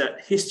takes the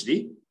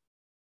history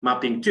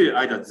mapping to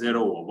either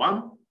 0 or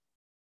 1.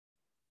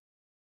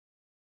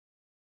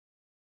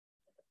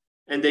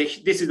 And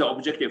this is the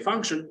objective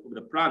function of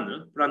the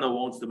planner. Planner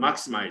wants to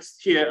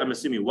maximize here, I'm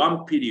assuming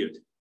 1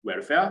 period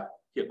welfare,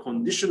 here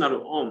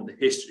conditional on the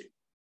history.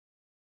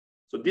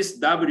 So this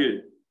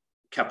W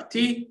cap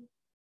T,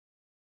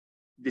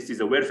 this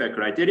is a welfare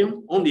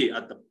criterion only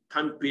at the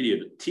time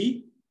period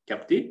T,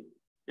 cap T.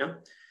 Yeah.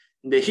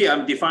 And then here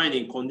I'm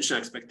defining conditional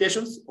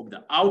expectations of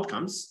the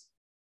outcomes,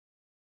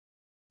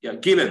 yeah,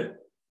 given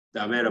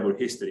the available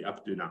history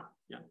up to now.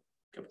 Yeah,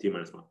 cap T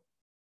minus 1.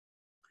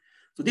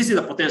 So this is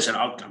the potential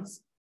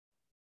outcomes.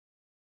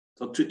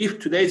 So if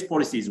today's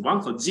policy is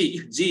 1, so G,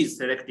 if G is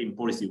selecting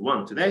policy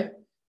 1 today,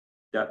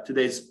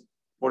 today's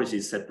policy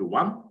is set to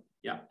 1.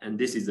 Yeah, and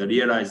this is the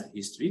realized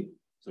history.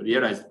 So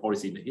realized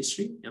policy in the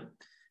history. Yeah,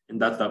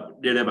 and that's the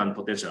relevant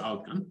potential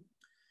outcome.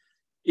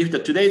 If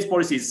today's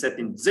policy is set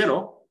in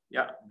 0,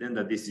 yeah, then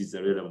this is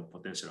the relevant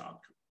potential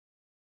outcome.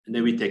 And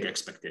then we take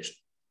expectation.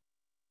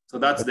 So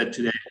that's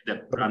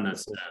the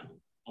planner's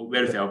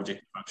welfare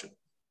objective function.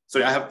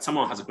 Sorry,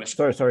 someone has a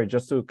question. Sorry,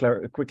 just a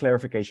quick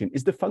clarification.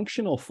 Is the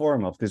functional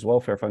form of this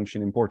welfare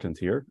function important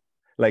here?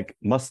 Like,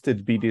 must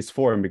it be this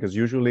form? Because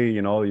usually,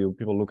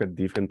 people look at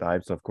different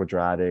types of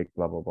quadratic,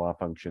 blah, blah, blah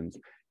functions.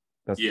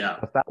 Does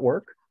that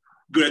work?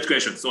 Great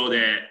question. So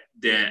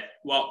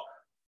well,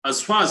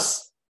 as far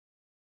as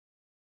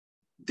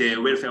the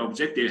welfare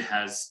objective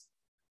has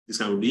this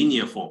kind of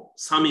linear form,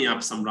 summing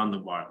up some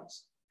random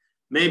variables.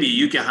 Maybe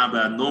you can have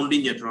a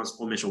non-linear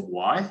transformation of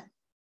Y,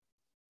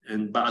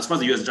 but as far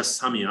as you are just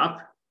summing up,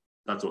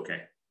 that's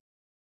okay.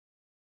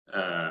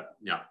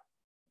 Yeah.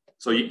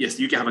 So yes,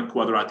 you can have a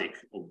quadratic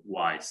of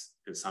Y's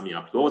and summing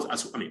up those.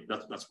 That's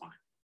fine.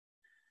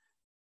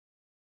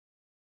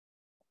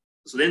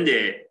 So then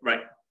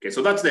okay,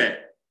 so that's the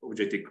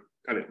objective,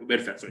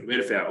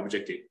 welfare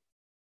objective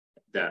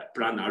that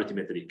planner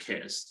ultimately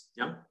cares.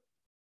 Yeah.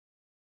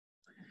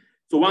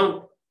 So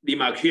one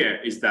remark here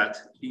is that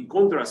in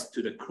contrast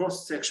to the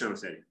cross-sectional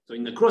setting. So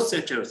in the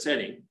cross-sectional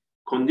setting,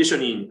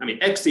 conditioning,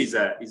 X is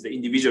the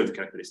individual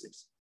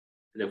characteristics.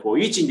 And for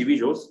each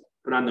individual,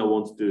 planner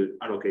wants to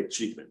allocate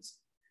treatments.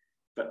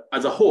 But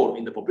as a whole,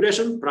 in the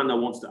population, planner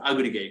wants to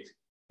aggregate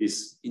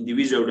this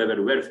individual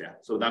level welfare.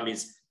 So that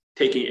means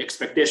taking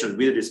expectations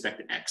with respect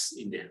to X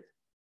in the end.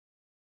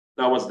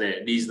 That was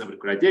the reasonable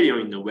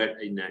criterion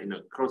in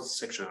a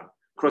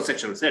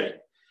cross-sectional setting.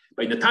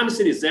 But in the time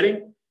series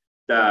setting,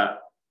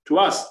 to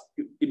us,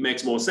 it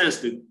makes more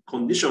sense to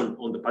condition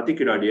on the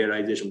particular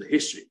realization of the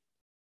history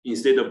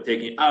instead of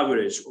taking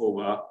average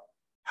over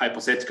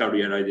hypothetical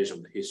realization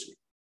of the history.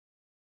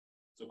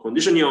 So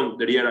conditioning on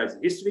the realized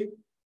history,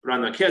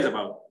 planner cares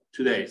about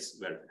today's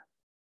welfare.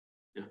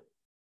 Yeah.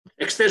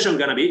 Extension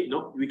gonna be,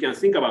 we can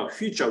think about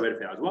future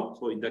welfare as well.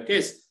 So in that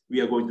case,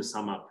 we are going to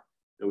sum up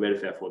the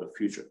welfare for the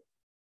future.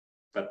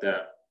 But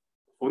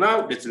for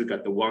now, let's look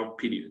at the 1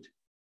 period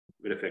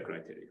welfare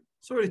criteria.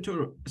 Sorry,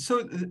 Toru.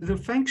 So the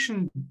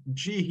function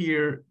G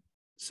here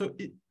So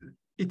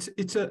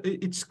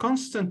it's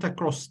constant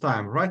across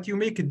time, right? You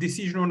make a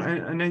decision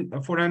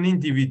on for an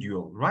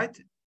individual, right?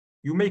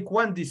 You make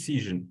one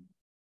decision.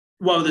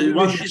 Well, the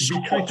one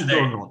should be treated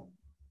or not.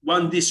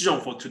 One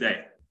decision for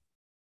today.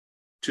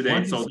 So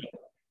the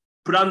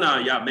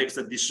planner, makes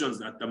the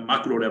decisions at the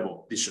macro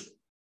level decision.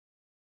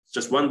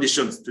 Just one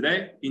decision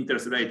today,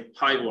 interest rate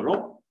high or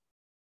low.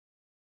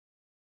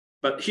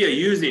 But here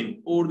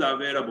using all the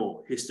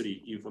available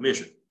history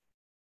information.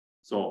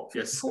 So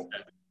yes.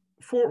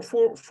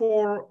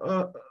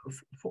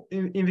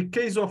 In the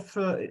case of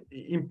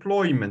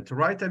employment,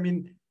 right? I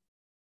mean,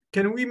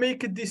 can we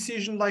make a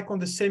decision like on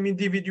the same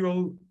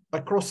individual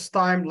across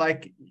time,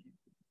 like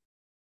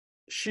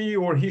she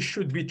or he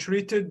should be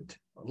treated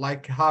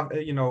like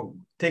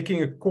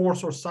taking a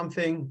course or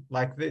something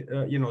like the,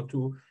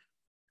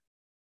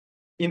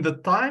 in the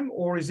time,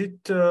 or is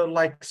it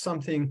like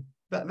something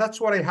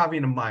that's what I have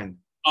in mind?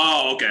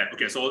 Oh,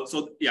 okay.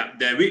 So yeah,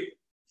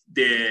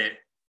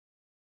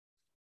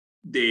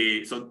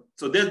 there's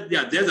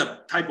a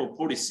type of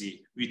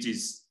policy which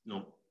is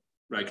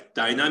like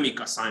dynamic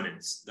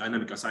assignments.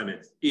 Dynamic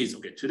assignment is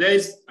okay.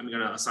 Today's I'm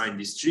gonna assign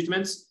these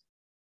treatments.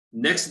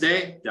 Next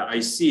day,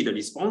 I see the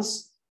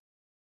response,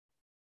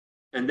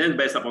 and then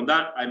based upon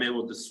that, I'm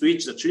able to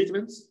switch the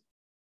treatments,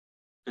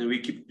 and we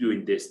keep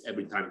doing this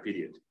every time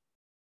period.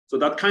 So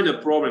that kind of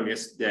problem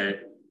is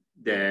there's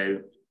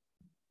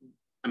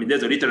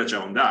a literature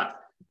on that,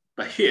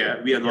 but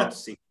here we are not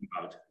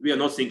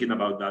thinking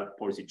about that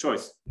policy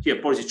choice.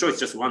 Here, policy choice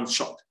just one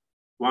shot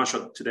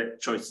today,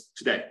 choice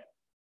today.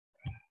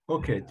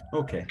 Okay.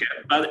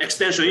 But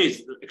extension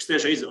is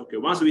okay.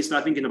 Once we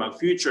start thinking about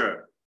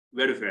future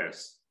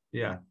welfares,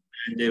 and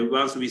then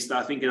once we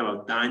start thinking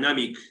about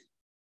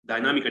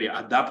dynamically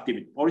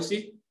adaptive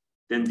policy,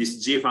 then this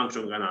G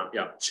function gonna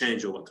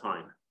change over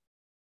time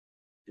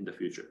in the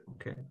future.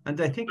 Okay, and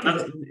I think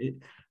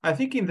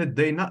in the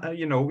day,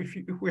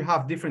 if we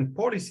have different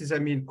policies, I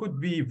mean, it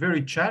could be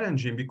very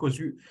challenging because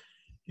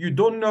you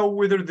don't know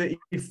whether the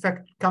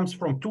effect comes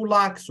from 2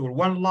 lags or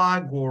 1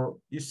 lag, or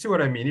you see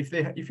what I mean.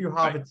 If you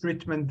have a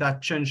treatment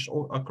that changed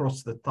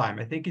across the time,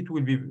 I think it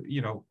will be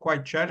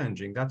quite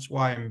challenging. That's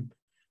why I'm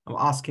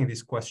asking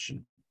this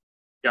question.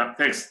 Yeah,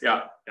 thanks.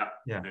 Yeah.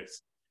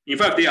 Thanks. In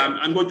fact,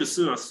 I'm going to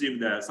soon assume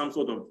that some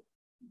sort of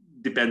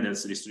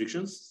dependence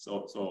restrictions.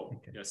 So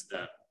okay. Yes,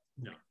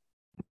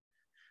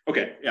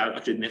 Okay,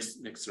 actually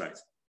next slide.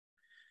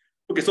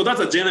 Okay, so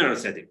that's a general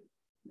setting,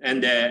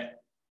 and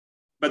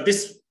but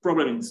this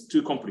problem is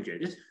too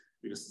complicated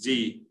because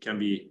G can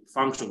be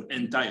function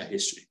entire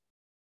history.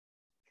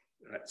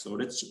 Right. So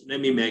let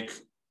me make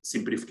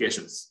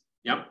simplifications.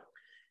 Yeah.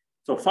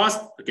 So first,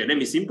 okay, let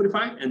me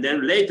simplify, and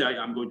then later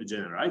I'm going to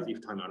generalize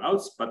if time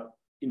allows. But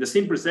in the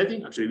simple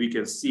setting, actually, we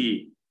can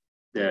see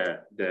a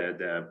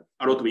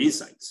lot of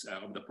insights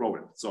of the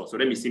problem. So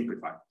let me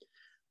simplify.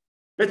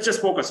 Let's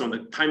just focus on the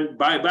time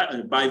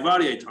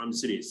bivariate time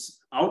series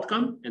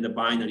outcome and the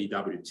binary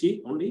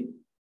WT only.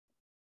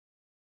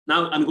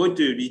 Now I'm going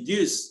to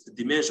reduce the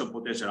dimension of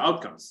potential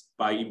outcomes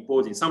by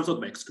imposing some sort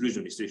of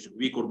exclusion restriction.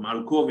 We call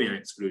Markovian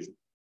exclusion.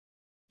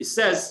 It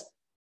says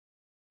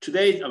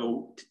today's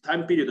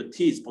time period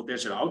T's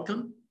potential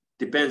outcome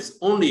depends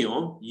only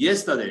on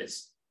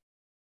yesterday's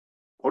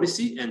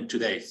policy and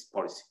today's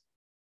policy,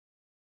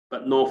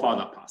 but no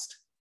further past.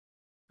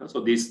 So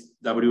this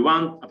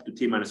W1 up to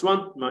T-1,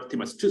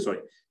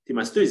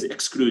 T-2 is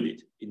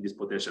excluded in this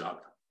potential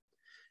outcome.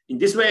 In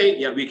this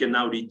way, we can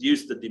now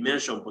reduce the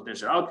dimension of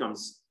potential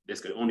outcomes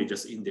that's only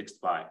just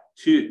indexed by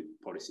 2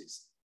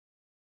 policies.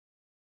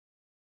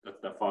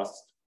 That's the first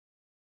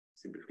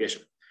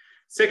simplification.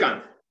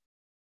 Second,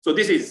 so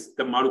this is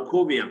the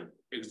Markovian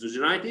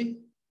exogeneity.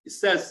 It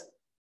says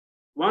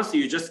once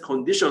you just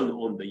condition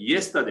on the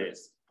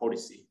yesterday's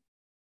policy,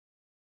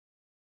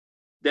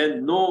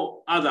 then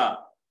no other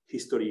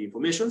history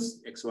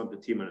informations, x1 to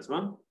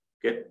T-1,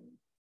 okay?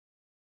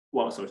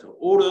 Well, sorry,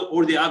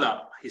 all the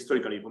other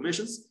historical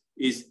informations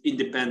is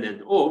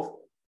independent of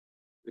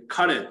the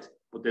current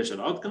potential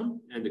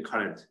outcome and the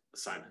current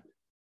assignment.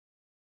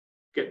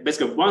 Okay,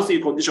 basically, once you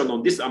condition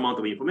on this amount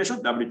of information,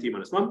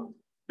 WT-1,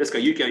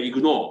 basically you can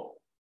ignore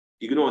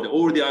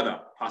all the other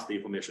past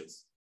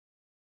informations.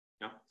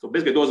 Yeah, so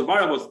basically those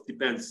variables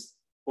depends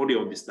only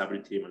on this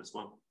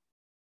WT-1.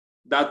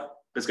 That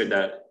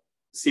basically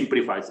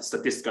simplifies the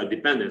statistical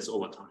dependence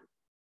over time.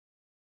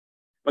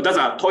 But that's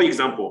a toy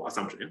example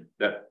assumption.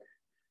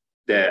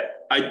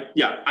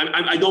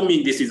 I don't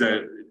mean this is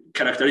a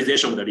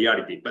characterization of the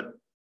reality, but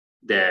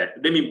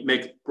let me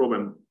make the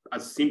problem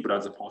as simple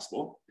as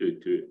possible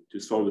to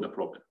solve the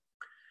problem.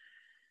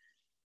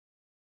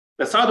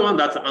 The third one,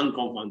 that's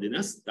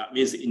unconfoundedness. That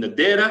means in the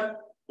data,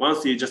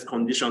 once you just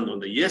condition on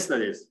the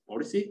yesterday's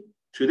policy,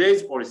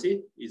 today's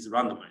policy is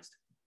randomized.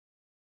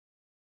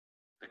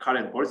 The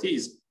current policy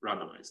is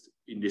randomized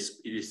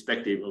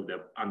irrespective of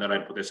the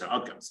underlying potential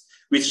outcomes,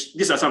 which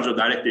this assumption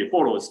directly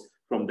follows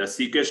from the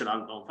sequential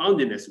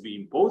unconfoundedness we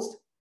imposed,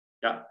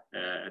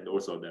 and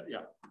also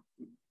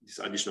this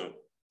additional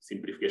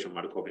simplification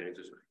of Markovian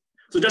exogeneity.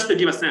 So just to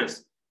give a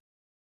sense,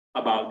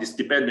 about this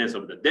dependence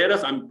of the data.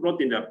 So I'm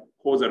plotting the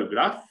causal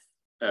graph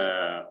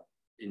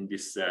in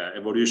this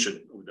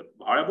evolution of the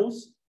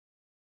variables.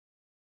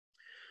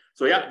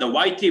 So yeah, the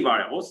YT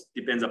variables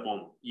depends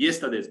upon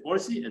yesterday's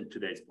policy and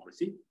today's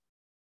policy,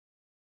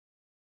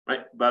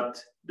 right?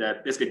 But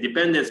the basically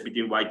dependence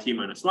between YT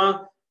minus 1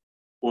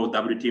 or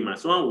WT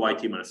minus 1,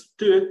 YT minus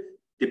 2,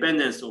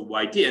 dependence of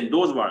YT and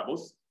those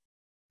variables,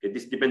 okay,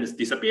 this dependence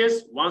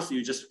disappears once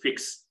you just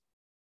fix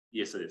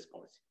yesterday's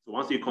policy. So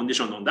once you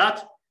condition on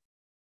that,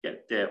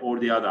 okay, all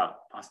the other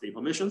past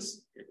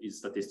informations is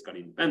statistically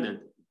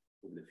independent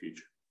of the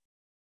future.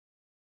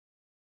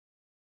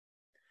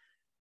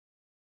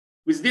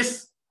 With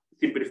this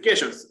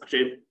simplifications,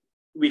 actually,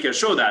 we can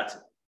show that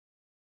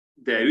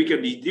we can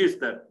reduce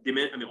the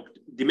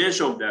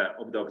dimension of the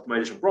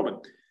optimization problem.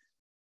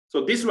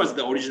 So this was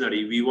the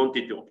originally we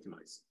wanted to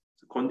optimize.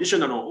 So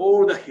conditional on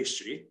all the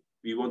history,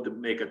 we want to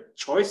make a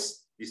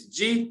choice. This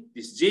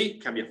G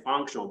can be a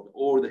function of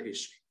all the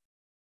history.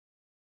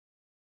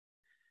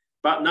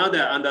 But now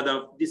that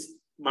under this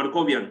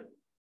Markovian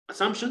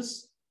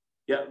assumptions,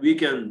 yeah, we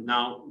can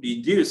now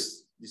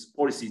reduce this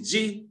policy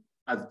G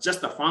as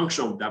just a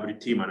function of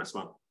WT minus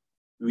 1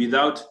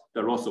 without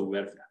the loss of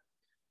welfare.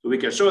 So we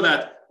can show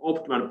that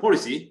optimal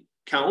policy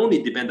can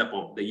only depend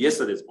upon the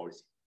yesterday's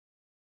policy.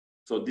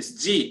 So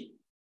this G,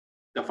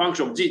 the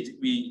function of G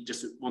we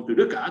just want to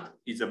look at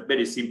is a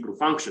very simple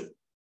function,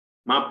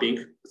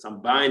 mapping some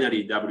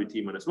binary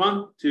WT minus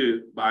 1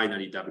 to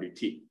binary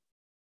WT.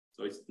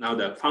 So it's now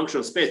the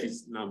function space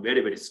is now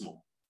very, very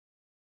small.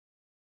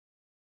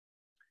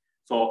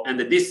 So, and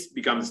this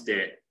becomes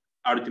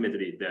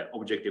ultimately the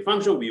objective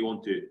function we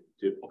want to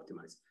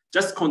optimize.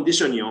 Just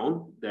conditioning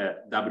on the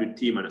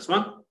WT minus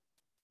 1,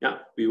 yeah,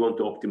 we want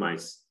to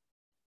optimize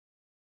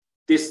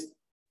this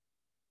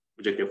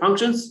objective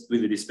functions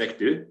with respect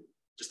to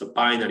just a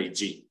binary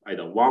G,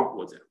 either 1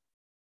 or 0.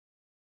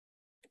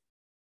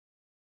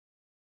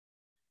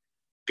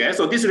 Okay,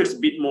 so this looks a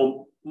bit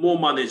more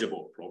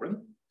manageable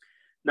problem.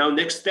 Now,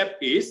 next step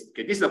is,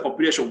 okay, this is a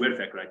population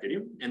welfare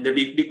criterion. And then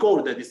we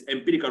recall that this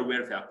empirical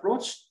welfare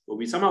approach, so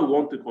we somehow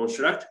want to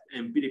construct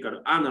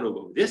empirical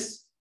analog of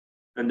this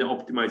and then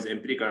optimize the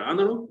empirical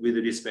analog with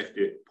respect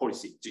to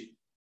policy G.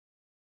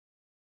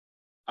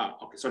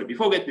 Okay, sorry,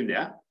 before getting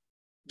there,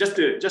 just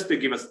to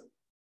give us,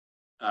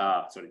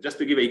 just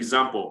to give an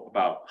example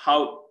about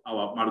how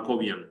our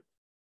Markovian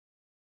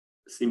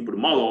simple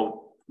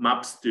model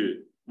maps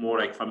to more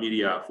like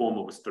familiar form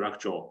of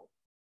structural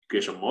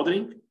equation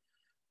modeling.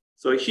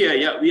 So here,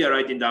 yeah, we are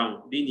writing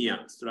down linear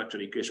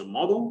structural equation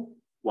model,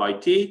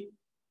 YT,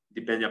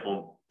 depending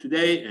upon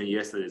today and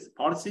yesterday's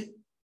policy.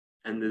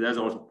 And there's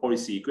also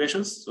policy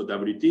equations. So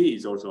WT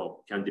is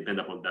also can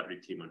depend upon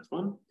WT minus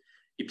 1.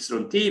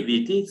 Epsilon T,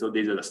 VT, so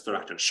these are the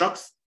structural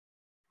shocks.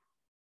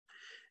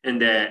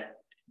 And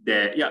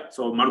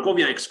so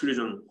Markovian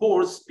exclusion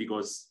holds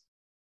because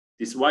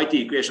this YT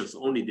equations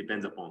only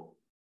depends upon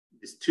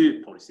these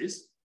two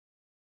policies.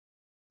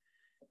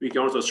 We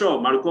can also show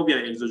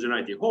Markovian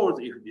exogeneity holds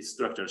if the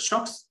structural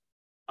shocks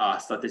are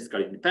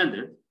statistically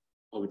independent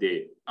of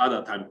the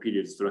other time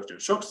period structural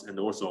shocks and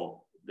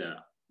also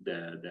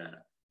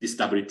this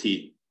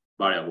WT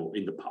variable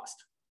in the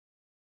past.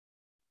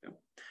 Yeah.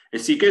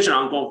 And sequential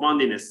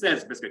unconfoundedness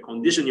says basically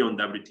conditioning on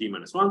WT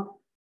minus 1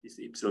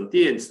 is epsilon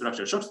T and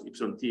structural shocks,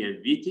 epsilon T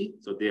and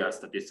VT, so they are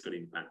statistically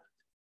independent.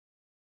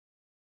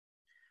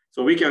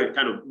 So we can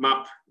kind of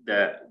map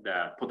the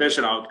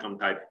potential outcome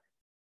type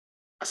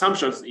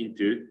assumptions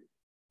into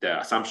the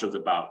assumptions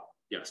about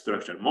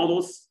structural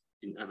models,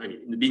 in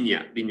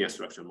linear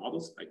structural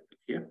models like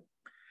here.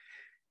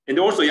 And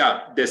also,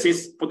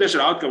 since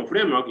potential outcome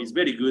framework is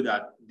very good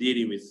at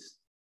dealing with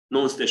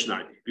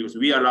non-stationarity because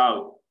we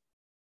allow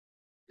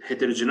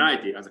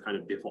heterogeneity as a kind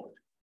of default.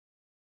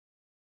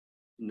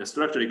 In the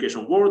structural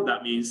equation world,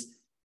 that means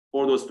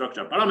all those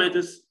structural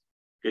parameters,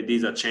 okay,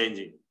 these are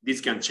changing.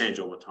 These can change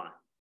over time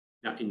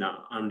in an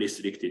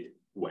unrestricted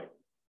way.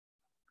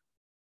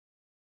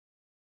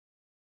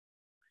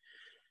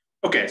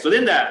 Okay, so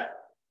then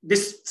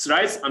this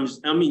slides,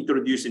 I'm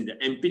introducing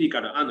the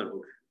empirical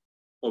analog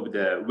of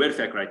the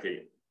welfare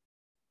criterion.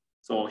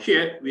 So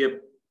here we are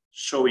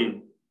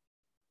showing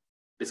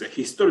this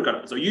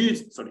historical, so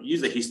use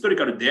the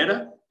historical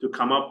data to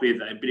come up with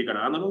the empirical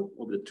analog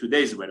of the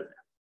today's welfare.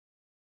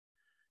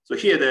 So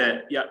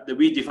here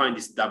we define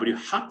this W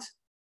hat,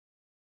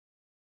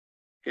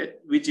 okay,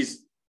 which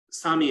is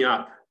summing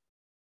up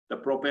the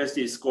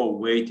propensity score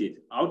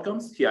weighted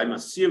outcomes. Here I'm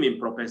assuming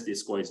propensity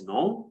score is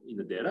known in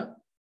the data,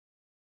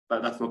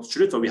 but that's not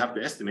true. So we have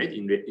to estimate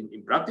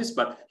in practice,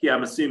 but here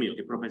I'm assuming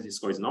okay, propensity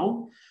score is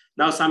known.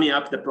 Now summing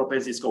up the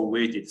propensity score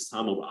weighted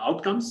sum of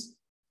outcomes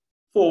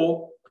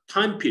for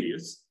time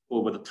periods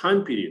over the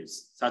time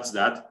periods such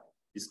that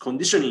this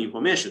conditioning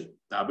information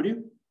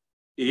W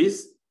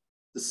is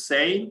the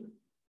same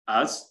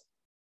as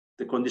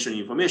the conditioning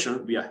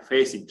information we are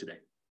facing today.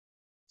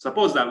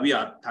 Suppose that we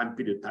are time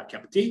period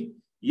cap T,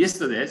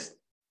 yesterday's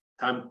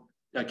time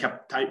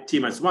T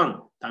minus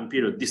 1 time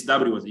period, this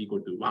W was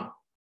equal to 1.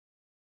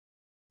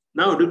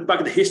 Now look back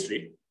at the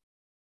history.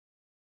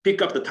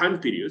 pick up the time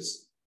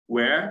periods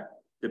where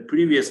the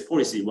previous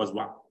policy was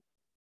 1.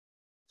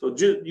 So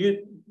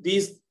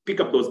these pick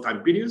up those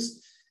time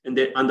periods, and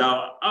then under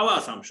our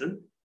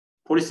assumption,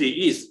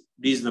 policy is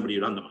reasonably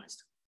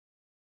randomized.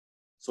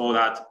 So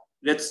that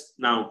let's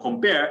now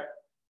compare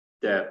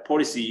the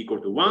policy equal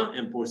to 1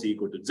 and policy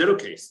equal to 0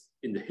 case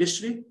in the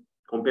history.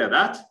 Compare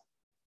that.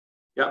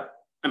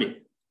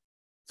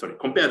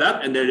 Compare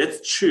that, and then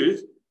let's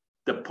choose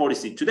the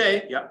policy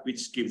today,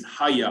 which gives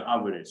higher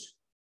average.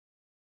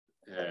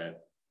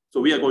 So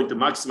we are going to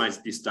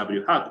maximize this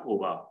W hat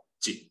over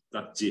G,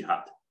 that G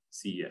hat,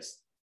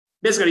 CES.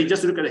 Basically,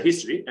 just look at the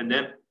history and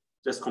then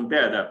just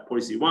compare the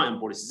policy 1 and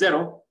policy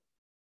 0,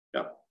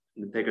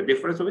 and take a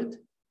difference of it.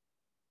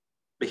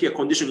 But here,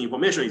 condition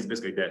information is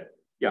basically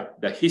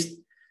this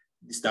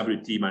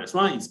WT minus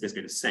 1 is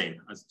basically the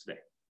same as today.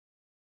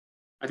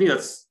 I think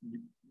that's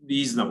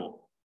reasonable.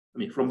 I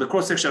mean, from the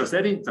cross-sectional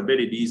setting, it's a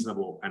very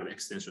reasonable kind of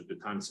extension to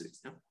time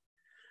series. Yeah?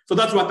 So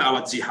that's what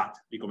our G hat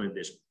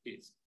recommendation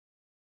is.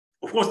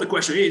 Of course, the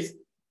question is,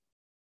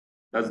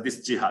 does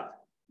this G hat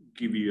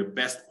give you a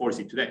best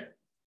policy today?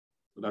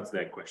 So that's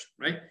the question,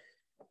 right?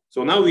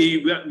 So now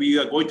we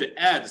are going to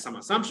add some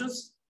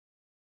assumptions.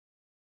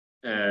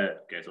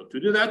 Okay, so to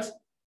do that,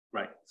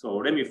 right? So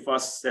let me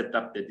first set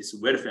up this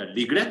welfare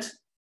regret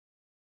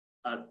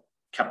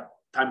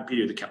time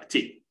period cap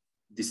T.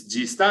 This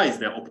G star is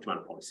the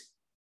optimal policy.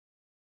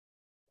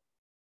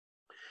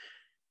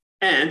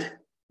 And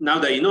now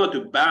that in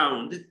order to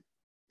bound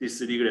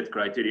this regret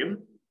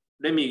criterion,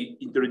 let me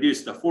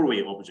introduce the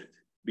following object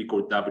we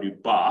call W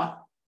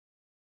bar.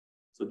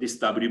 So this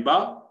W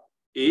bar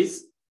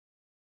is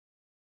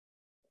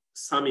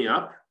summing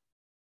up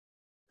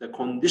the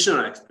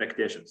conditional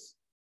expectations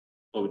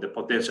of the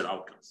potential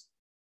outcomes.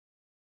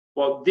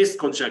 Well, this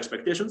conditional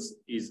expectations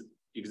is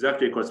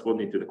exactly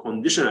corresponding to the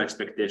conditional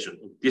expectation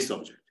of this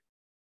object.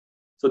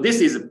 So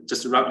this is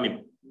just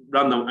random,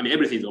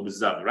 everything is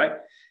observed, right?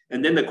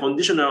 And then the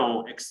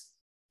conditional,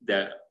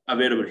 the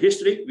available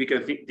history, we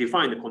can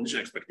define the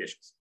conditional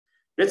expectations.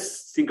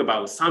 Let's think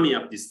about summing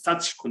up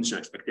such conditional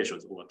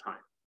expectations over time.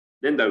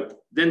 Then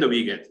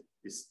we get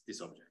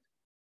this object.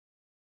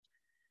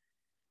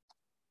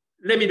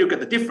 Let me look at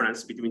the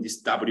difference between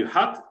this W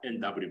hat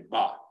and W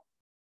bar.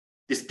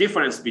 This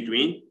difference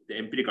between the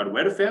empirical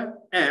welfare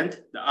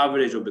and the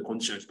average of the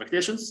conditional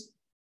expectations,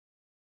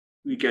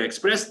 we can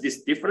express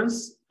this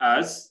difference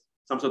as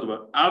some sort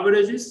of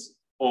averages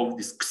of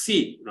this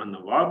Xi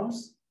random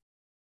variables.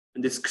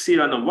 And this Xi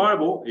random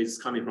variable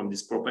is coming from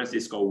this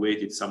propensity score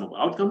weighted sum of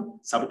outcome,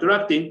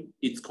 subtracting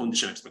its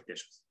conditional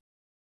expectations.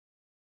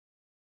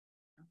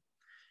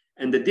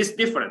 And this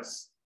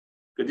difference,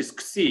 this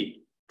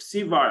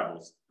Xi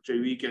variables,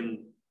 actually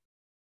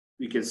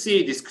we can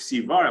see this Xi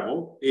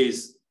variable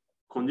is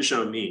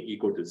conditional mean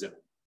equal to 0,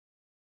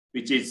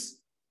 which is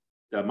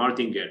the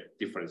Martingale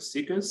difference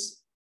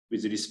sequence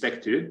with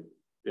respect to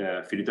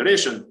the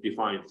filtration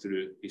defined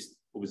through these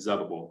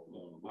observable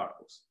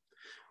variables.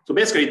 So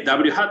basically,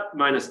 W hat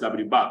minus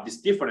W bar,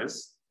 this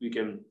difference, we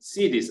can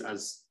see this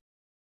as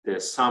the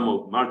sum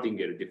of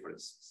Martingale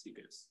difference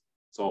sequence.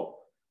 So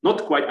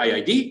not quite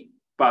IID,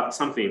 but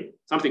something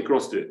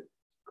close to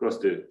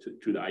the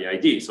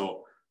IID.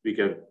 So we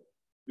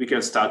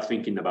can start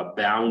thinking about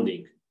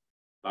bounding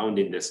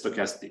the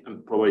stochastic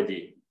and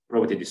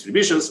probability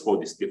distributions for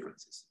these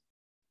differences.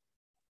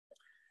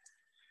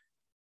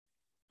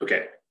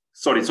 Okay,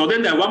 sorry. So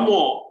then there one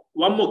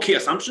more key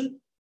assumption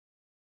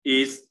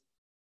is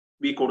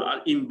we call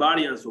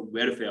invariance of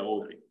welfare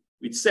ordering,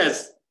 which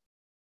says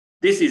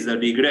this is a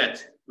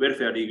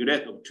welfare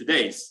regret of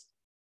today's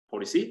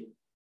policy.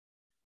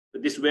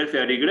 But this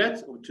welfare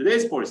regret of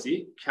today's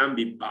policy can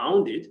be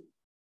bounded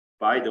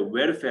by the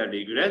welfare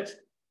regret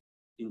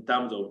in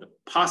terms of the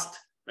past,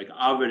 like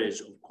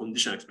average of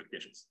conditional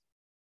expectations.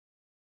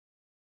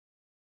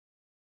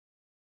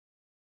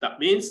 That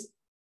means,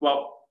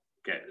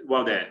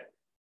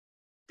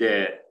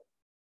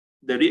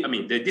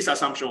 this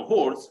assumption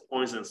holds,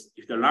 for instance,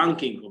 if the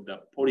ranking of the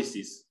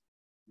policies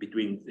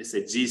between, let's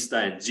say, G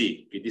star and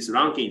G, this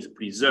ranking is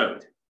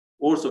preserved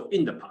also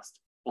in the past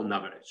on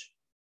average.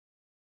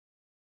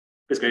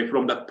 Basically,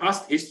 from the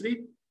past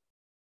history,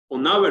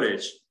 on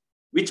average,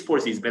 which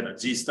policy is better,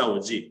 G star or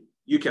G?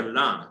 You can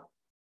learn,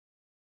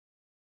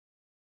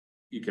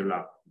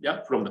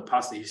 from the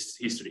past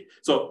history.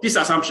 So this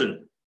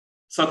assumption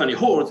certainly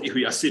holds if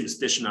we assume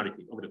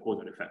stationarity of the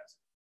causal effects,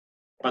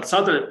 but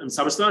certainly and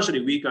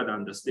substantially weaker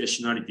than the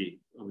stationarity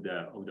of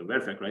the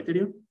welfare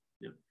criterion.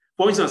 Yeah.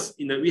 For instance,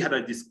 we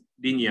had this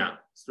linear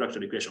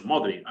structural equation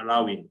modeling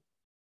allowing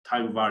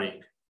time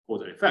varying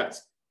causal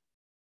effects.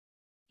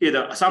 Here,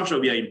 the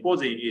assumption we are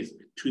imposing is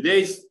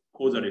today's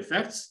causal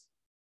effects,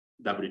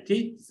 WT,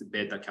 is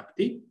beta cap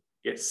T.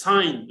 Get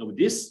sign of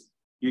this,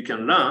 you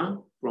can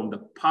learn from the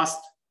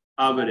past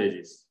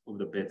averages of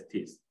the beta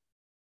T's.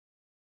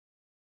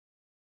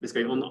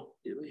 Basically,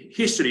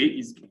 history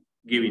is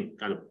giving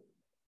kind of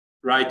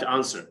right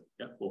answer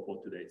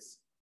for today's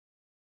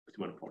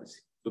optimal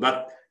policy. So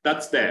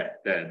that's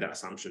the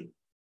assumption,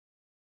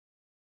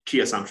 key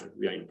assumption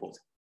we are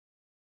imposing.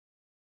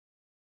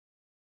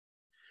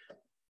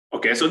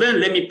 Okay, so then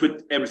let me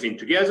put everything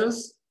together.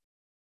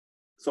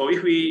 So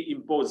if we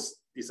impose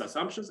these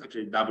assumptions,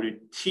 actually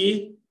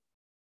WT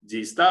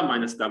G star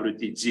minus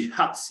WT G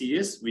hat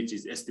CS, which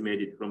is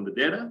estimated from the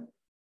data,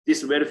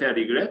 this welfare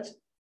regret,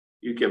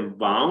 you can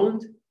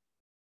bound,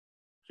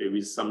 okay,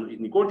 with some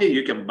inequality,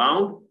 you can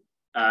bound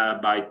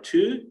by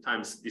 2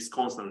 times this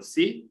constant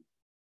C.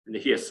 And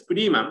here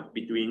splimum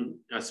between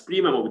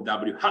splimum of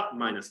W hat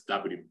minus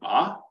W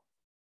bar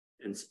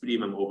and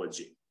splimum over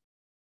G.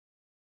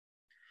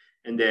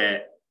 And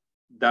the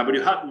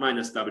W hat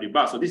minus W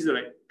bar. So this is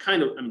like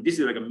kind of, I mean, this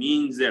is like a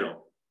mean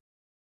zero.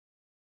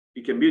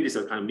 You can build this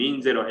as kind of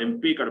mean zero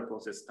empirical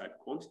process type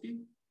quantity.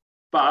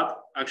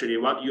 But actually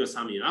what you're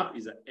summing up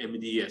is a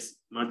MDS,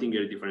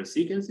 martingale difference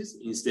sequences,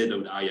 instead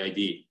of the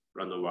IID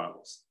random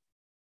variables.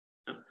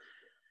 Yeah.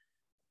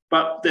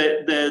 But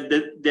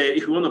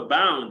if you want to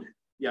bound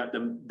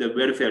the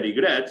welfare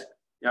regret,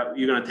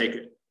 you're going to take,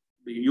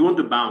 you want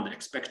to bound the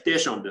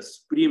expectation of the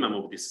splimum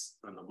of this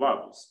random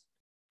variables,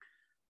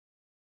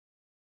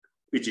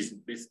 which is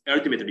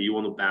ultimately you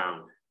want to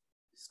bound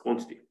this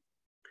quantity.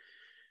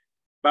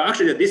 But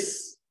actually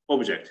this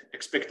object,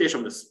 expectation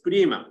of the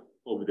splimum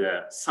of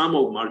the sum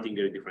of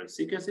martingale difference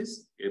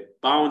sequences,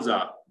 bounds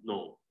are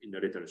known in the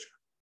literature.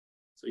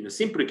 So in a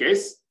simple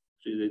case,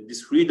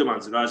 this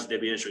Friedman's large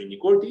deviation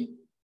inequality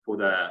for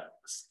the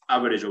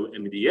average of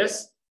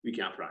MDS, we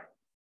can apply.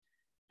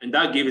 And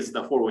that gives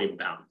the following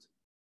bound.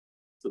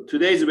 So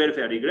today's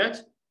welfare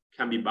regret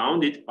can be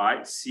bounded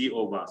by C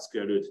over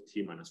square root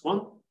T minus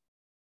 1.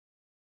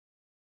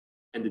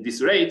 And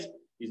this rate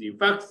is in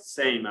fact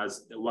same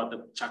as what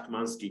the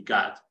Chakmansky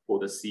got for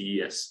the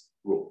CES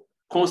rule.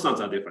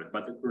 Constants are different,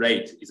 but the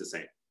rate is the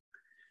same.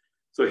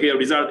 So here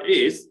result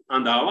is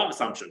under our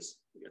assumptions,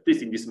 at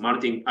least in this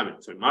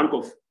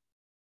Markov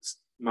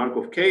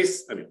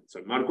case,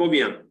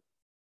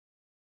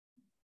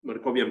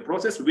 Markovian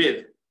process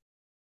with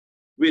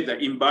the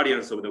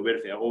invariance of the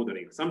welfare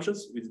ordering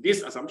assumptions. With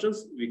these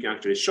assumptions, we can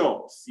actually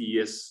show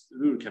CES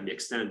rule can be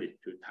extended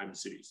to time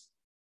series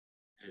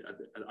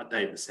and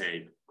attain the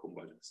same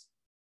convergence.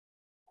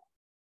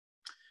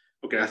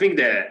 Okay, I think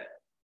that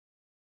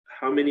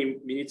how many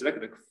minutes? Like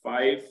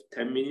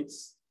 5-10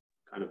 minutes,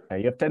 kind of.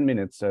 You have 10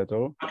 minutes,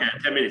 Toru. Okay,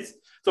 10 minutes.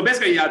 So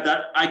basically,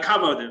 I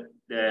covered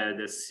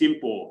the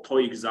simple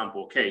toy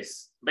example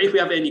case. But if we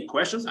have any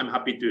questions, I'm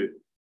happy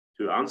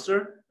to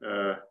answer.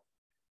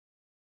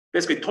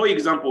 Basically, toy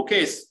example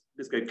case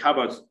basically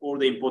covers all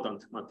the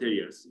important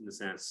materials in the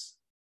sense.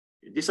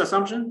 This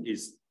assumption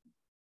is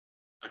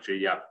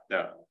actually,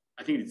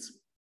 I think it's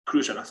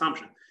crucial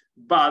assumption,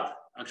 but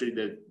actually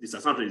this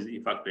assumption is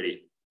in fact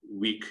very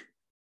weak.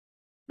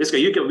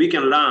 Basically, we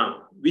can learn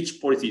which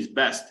policy is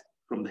best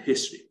from the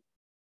history,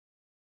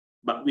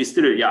 but we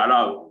still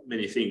allow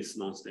many things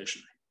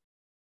non-stationary.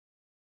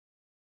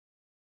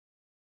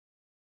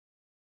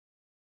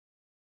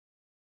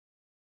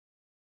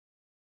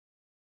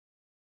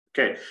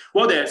 Okay,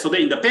 well then, so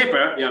then in the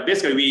paper,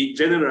 basically we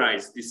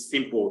generalize this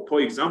simple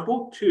toy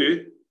example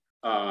to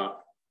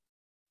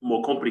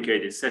more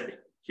complicated setting.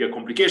 Here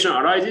complication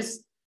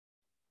arises.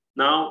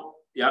 Now,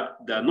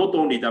 not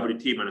only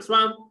WT minus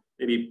 1,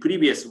 maybe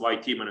previous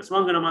YT minus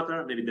 1 gonna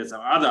matter. Maybe there's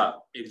other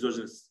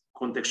exogenous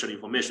contextual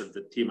information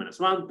that T minus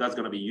 1 that's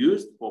gonna be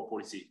used for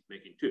policy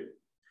making too.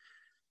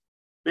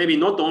 Maybe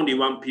not only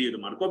one period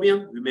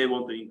Markovian, we may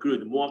want to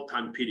include more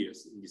time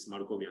periods in these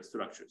Markovian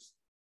structures.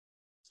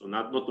 So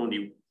not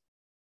only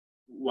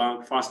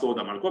one first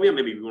order Markovian,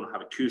 maybe we want to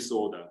have a Q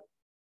order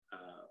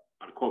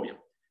Markovian.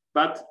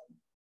 But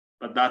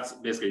that's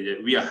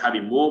basically, we are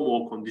having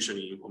more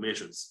conditioning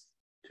informations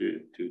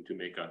to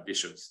make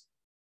additions.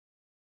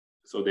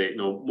 So the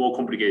more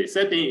complicated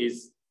setting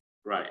is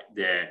right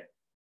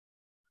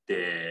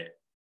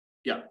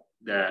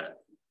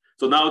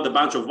so now the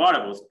bunch of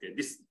variables, okay,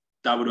 this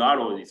double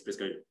arrow is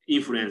basically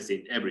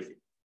influencing everything.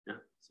 Yeah.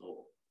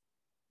 So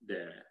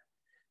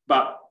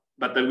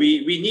but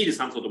we need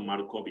some sort of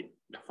Markovian,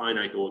 the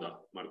finite order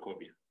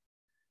Markovian.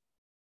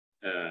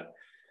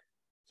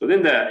 So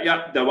then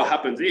what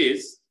happens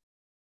is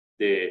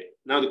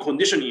now the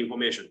conditioning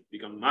information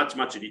becomes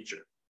much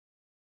richer.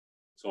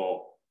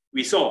 So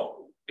we saw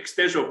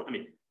extension,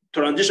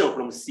 transition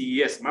from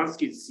CES,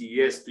 Mansky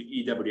CES to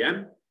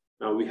EWM.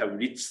 Now we have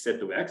rich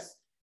set of X.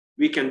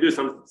 We can do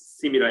some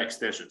similar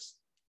extensions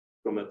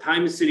from the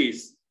time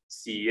series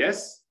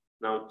CES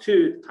now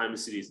to time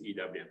series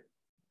EWM.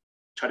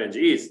 Challenge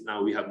is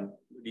now we have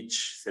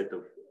rich set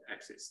of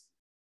X's.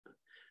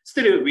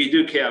 Still, we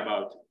do care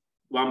about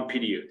one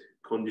period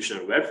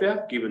conditional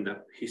welfare given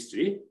the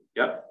history.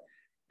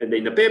 And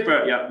in the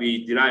paper,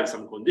 we derive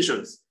some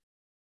conditions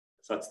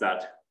such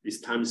that this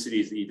time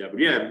series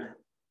EWM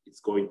is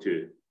going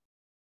to,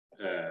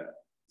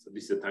 so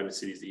this is a time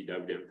series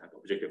EWM type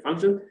objective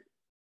function.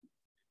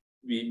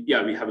 We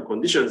have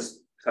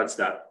conditions such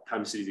that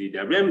time series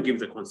EWM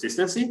gives a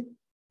consistency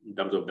in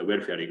terms of the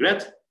welfare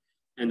regret.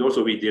 And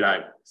also we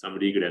derive some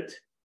regret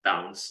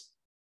bounds.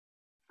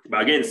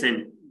 But again,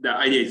 the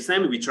idea is the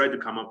same. We try to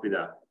come up with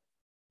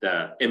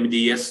the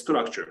MDS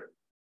structure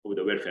of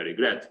the welfare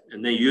regret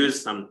and then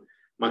use some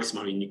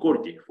maximal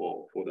inequality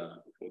for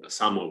the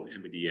sum of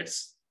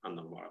MDS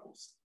random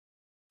variables.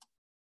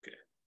 Okay.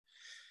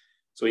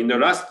 So in the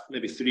last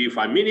maybe 3 or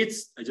 5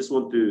 minutes, I just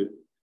want to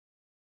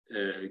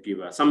give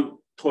some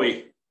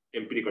toy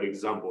empirical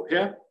example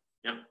here.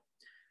 Yeah.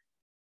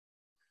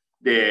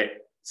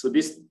 So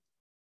this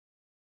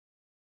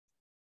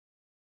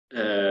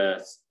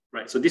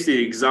right. So this is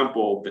an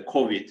example of the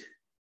COVID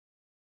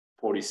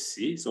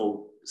policy.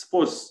 So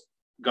suppose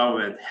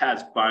government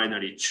has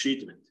binary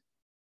treatment,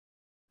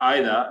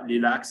 either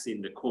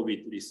relaxing the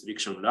COVID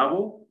restriction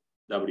level,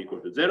 W equal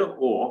to 0,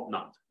 or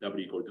not,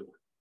 W equal to 1.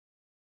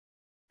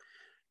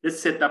 Let's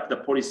set up the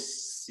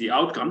policy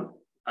outcome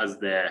as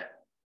the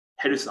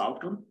health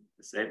outcome,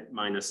 let's say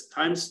minus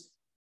times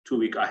 2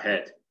 weeks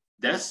ahead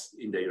deaths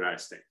in the United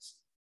States.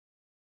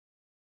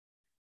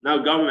 Now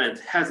government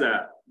has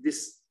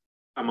this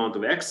amount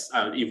of X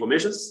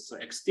information, so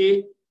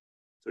XT,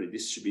 sorry,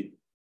 this should be,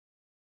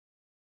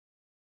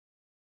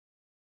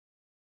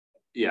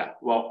 yeah,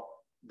 well,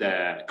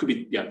 could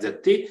be, yeah,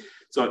 ZT.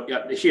 So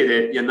yeah,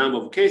 here the number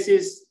of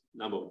cases,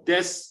 number of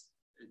deaths,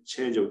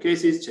 change of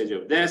cases, change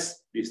of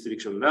deaths,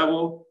 restriction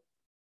level,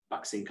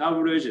 vaccine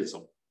coverage, and so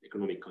on,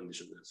 economic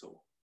conditions, and so on.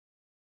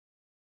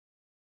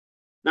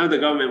 Now the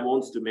government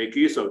wants to make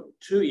use of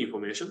 2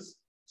 informations,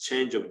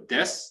 change of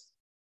deaths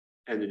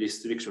and the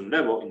restriction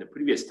level in the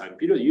previous time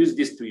period. Use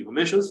these 2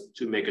 informations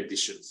to make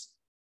additions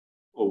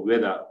of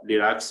whether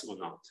relax or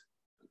not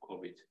the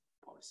COVID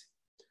policy.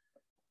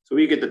 So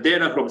we get the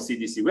data from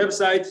CDC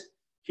website.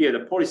 Here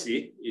the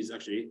policy is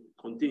actually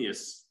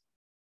continuous,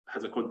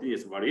 has a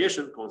continuous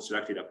variation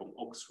constructed from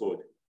Oxford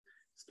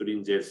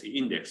Stringency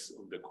Index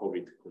of the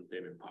COVID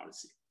containment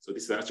policy. So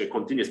this is actually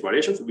continuous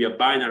variation. So we are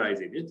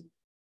binarizing it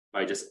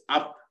by just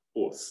up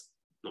or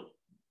no.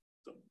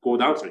 So go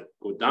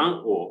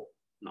down or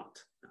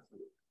not.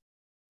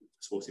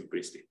 So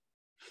simplicity.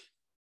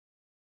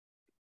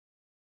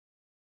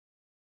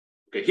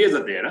 Okay, here's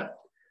the data.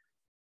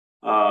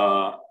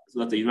 So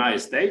that's the United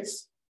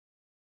States.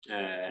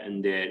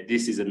 And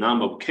this is the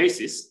number of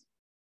cases,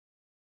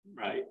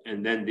 right?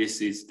 And then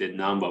this is the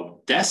number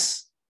of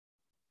deaths.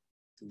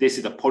 This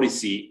is the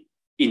policy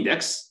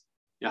index.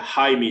 Yeah,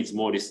 high means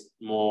more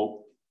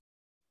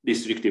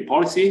restrictive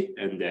policy,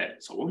 and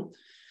so on.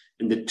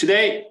 And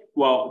today,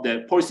 well,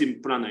 the policy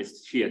plan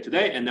is here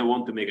today, and they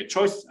want to make a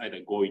choice, either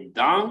going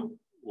down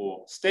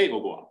or stay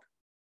or go up.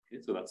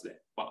 Okay, so that's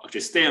it. But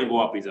actually, stay and go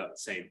up is the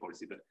same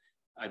policy, but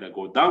either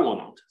go down or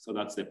not. So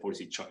that's the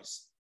policy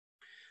choice.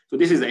 So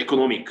this is the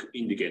economic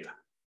indicator.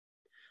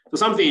 So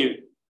something,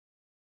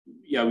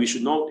 yeah, we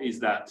should note is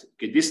that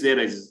okay, this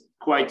data is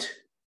quite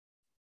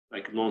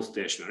like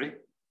non-stationary.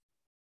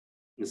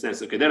 In the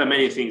sense, okay, there are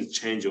many things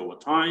change over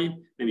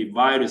time. Maybe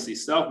virus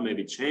itself may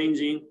be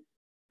changing,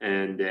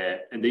 and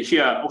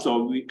here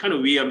also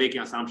we are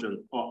making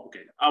assumption. Oh,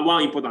 okay,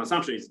 one important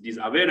assumption is these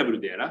available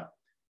data,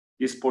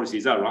 these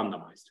policies are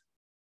randomized to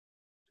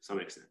some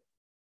extent.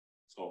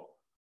 So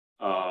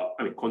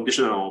I mean,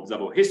 conditional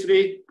observable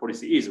history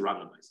policy is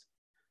randomized.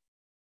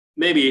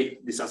 Maybe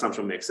this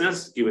assumption makes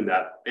sense, given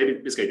that maybe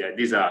basically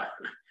these are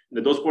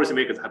those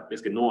policymakers have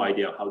basically no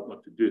idea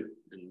what to do,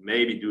 and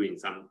maybe doing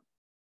some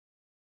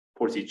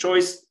policy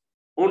choice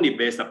only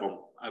based upon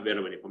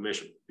available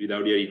information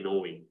without really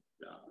knowing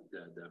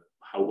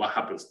what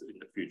happens in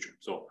the future.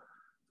 So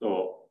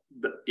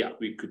yeah,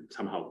 we could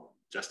somehow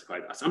justify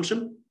the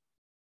assumption.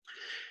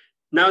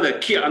 Now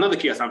another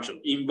key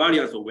assumption,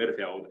 invariance of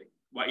welfare ordering.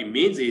 What it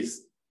means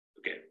is,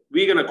 okay,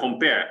 we're gonna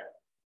compare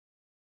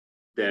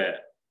the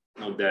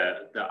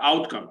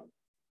outcome,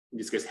 in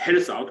this case,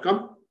 health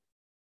outcome,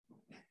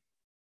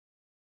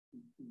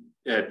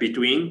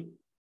 between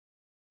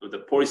the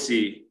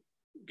policy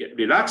get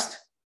relaxed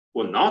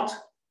or not,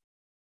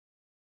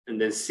 and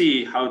then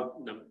see how,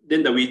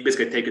 then we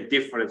basically take a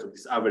difference of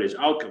this average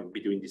outcome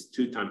between these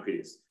 2 time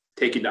periods,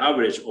 taking the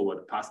average over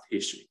the past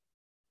history.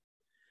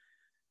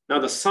 Now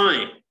the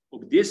sign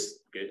of this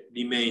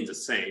remains the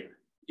same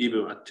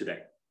even at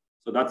today.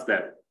 So that's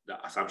the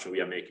assumption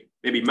we are making.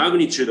 Maybe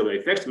magnitude of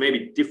effects may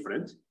be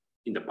different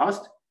in the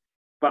past,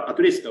 but at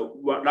least the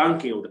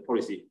ranking of the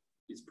policy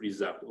is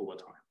preserved over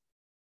time.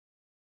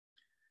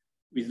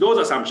 With those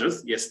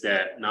assumptions, yes,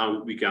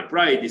 now we can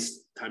apply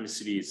this time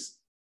series,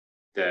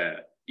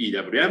 the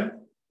EWM,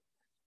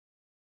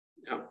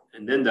 yeah,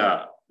 and then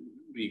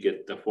we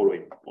get the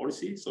following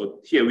policy. So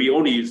here we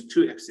only use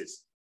 2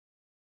 axes,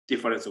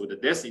 difference of the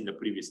deaths in the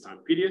previous time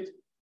period,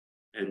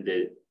 and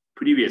the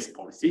previous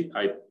policy,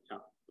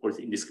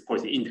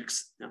 policy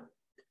index. Yeah.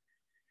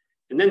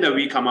 And then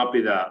we come up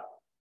with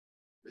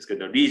let's get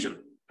the region.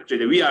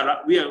 Actually, we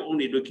are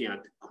only looking at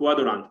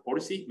quadrant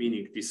policy,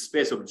 meaning this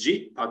space of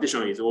G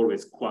partition is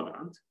always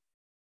quadrant,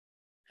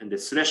 and the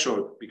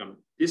threshold becomes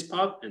this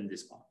part and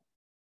this part.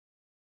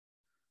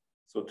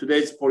 So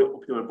today's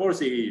optimal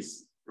policy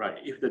is right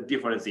if the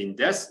difference in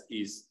death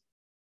is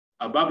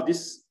above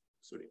this,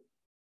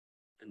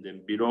 and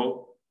then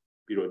below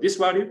this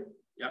value.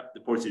 Yeah,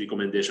 the policy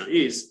recommendation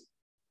is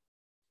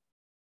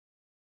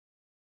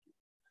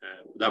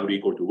W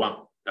equal to 1.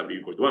 W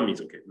equal to 1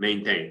 means okay,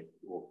 maintain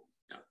or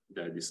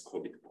this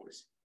COVID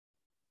policy.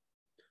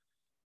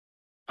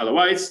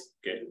 Otherwise,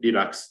 okay,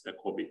 relax the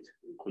COVID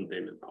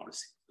containment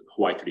policy, the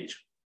white region.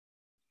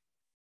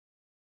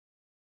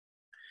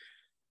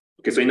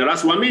 Okay, so in the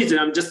last 1 minute,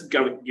 I'm just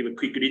going to give a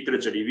quick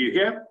literature review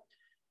here.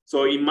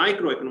 So in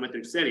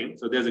microeconometric setting,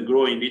 so there's a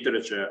growing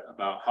literature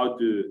about how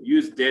to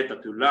use data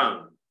to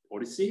run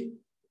policy.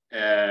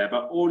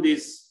 But all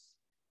these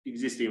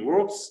existing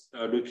works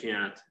are looking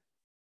at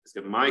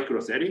the micro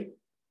setting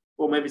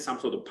or maybe some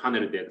sort of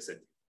panel data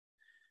setting.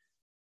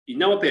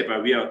 In our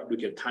paper, we are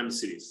looking at time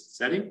series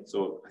setting.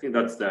 So I think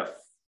that's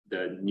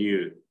the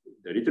new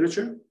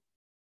literature.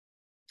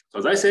 So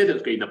as I said,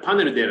 okay, in the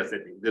panel data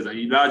setting, there's a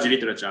large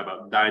literature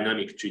about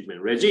dynamic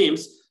treatment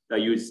regimes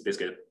that use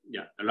basically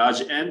a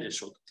large N and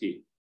short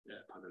T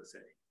panel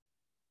setting.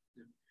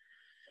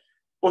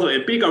 Also,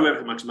 empirical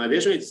welfare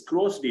maximization is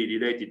closely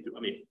related to,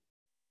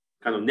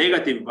 kind of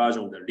negative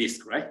version of the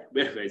risk, right?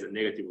 Welfare is a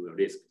negative of the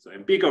risk. So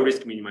empirical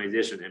risk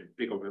minimization and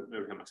empirical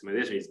welfare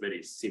maximization is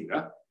very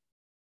similar,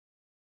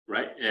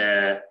 right?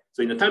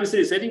 So in the time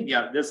series setting,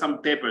 there's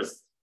some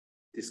papers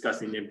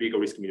discussing empirical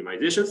risk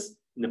minimizations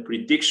in the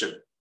prediction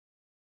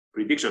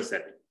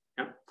setting.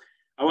 Yeah?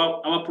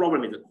 Our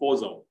problem is the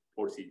causal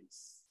policy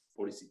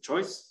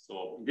choice.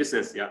 So in this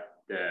sense,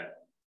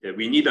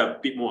 we need a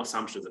bit more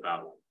assumptions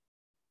about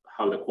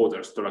how the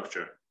causal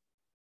structure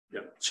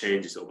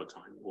changes over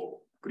time or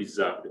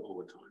preserved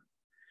over time.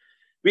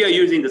 We are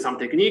using some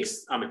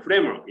techniques,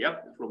 framework,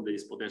 from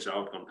this potential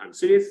outcome time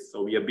series.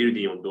 So we are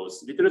building on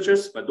those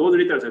literatures, but those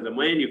literatures are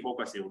mainly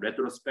focusing on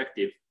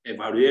retrospective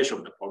evaluation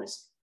of the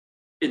policy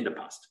in the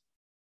past.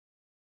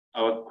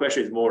 Our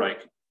question is more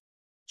like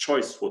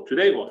choice for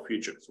today or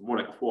future, so more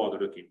like a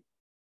forward-looking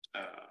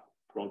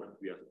problem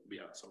we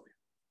are solving.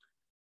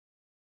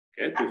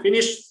 Okay, to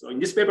finish, so in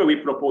this paper, we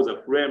propose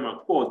a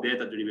framework for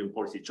data-driven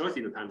policy choice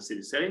in the time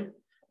series setting.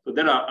 So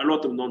there are a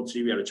lot of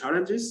non-trivial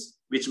challenges,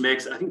 which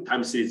makes, I think,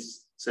 time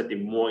series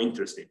setting more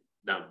interesting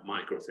than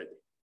micro setting.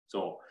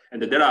 So,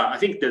 and I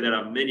think that there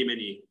are many,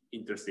 many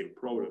interesting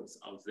problems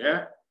out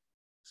there.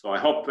 So I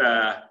hope,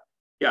 there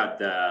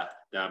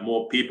are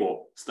more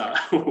people start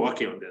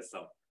working on this.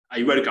 So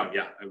I welcome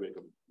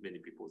many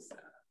people's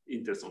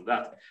interest on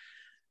that.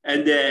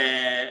 And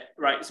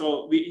right,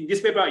 so in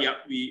this paper,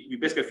 we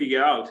basically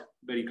figure out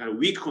very kind of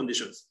weak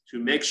conditions to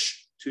make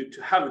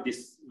to have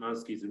this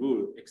Mansky's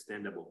rule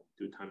extendable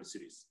to time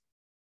series.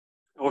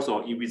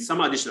 Also, with some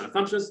additional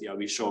assumptions,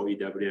 we show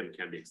EWM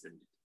can be extended.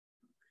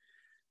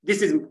 This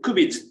could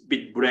be a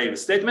bit brave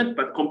statement,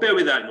 but compared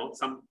with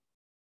some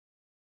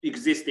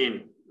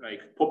existing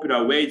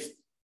popular ways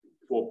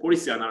for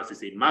policy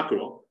analysis in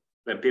macro,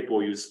 when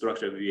people use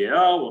structured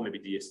VAR or maybe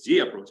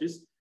DSG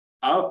approaches,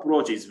 our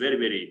approach is very,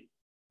 very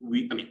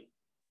weak.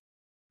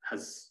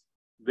 Has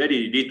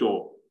very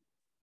little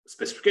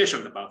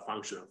specification about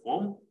functional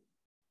form,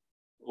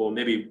 or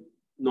maybe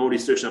no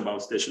restriction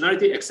about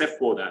stationarity, except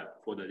for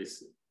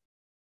this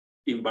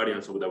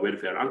invariance of the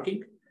welfare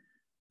ranking.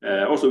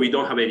 Also, we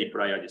don't have any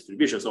prior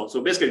distribution.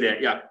 So basically,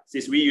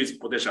 since we use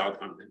potential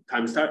outcome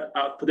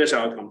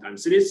time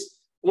series,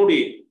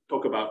 only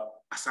talk about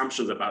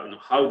assumptions about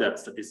how that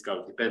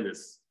statistical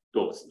dependence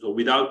goes. So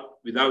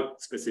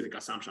without specific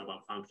assumption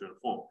about functional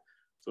form.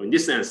 So in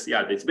this sense,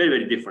 it's very,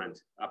 very different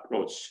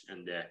approach.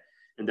 And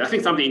I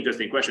think something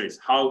interesting question is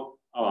how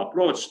our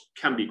approach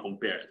can be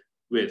compared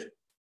with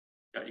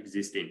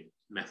existing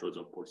methods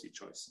of policy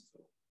choice.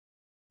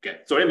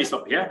 Okay, so let me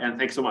stop here, and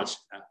thanks so much,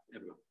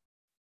 everyone.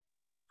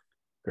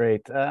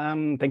 Great.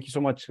 Thank you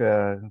so much,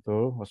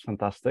 Toru. It was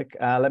fantastic.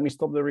 Let me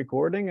stop the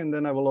recording, and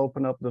then I will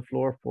open up the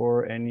floor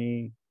for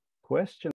any questions.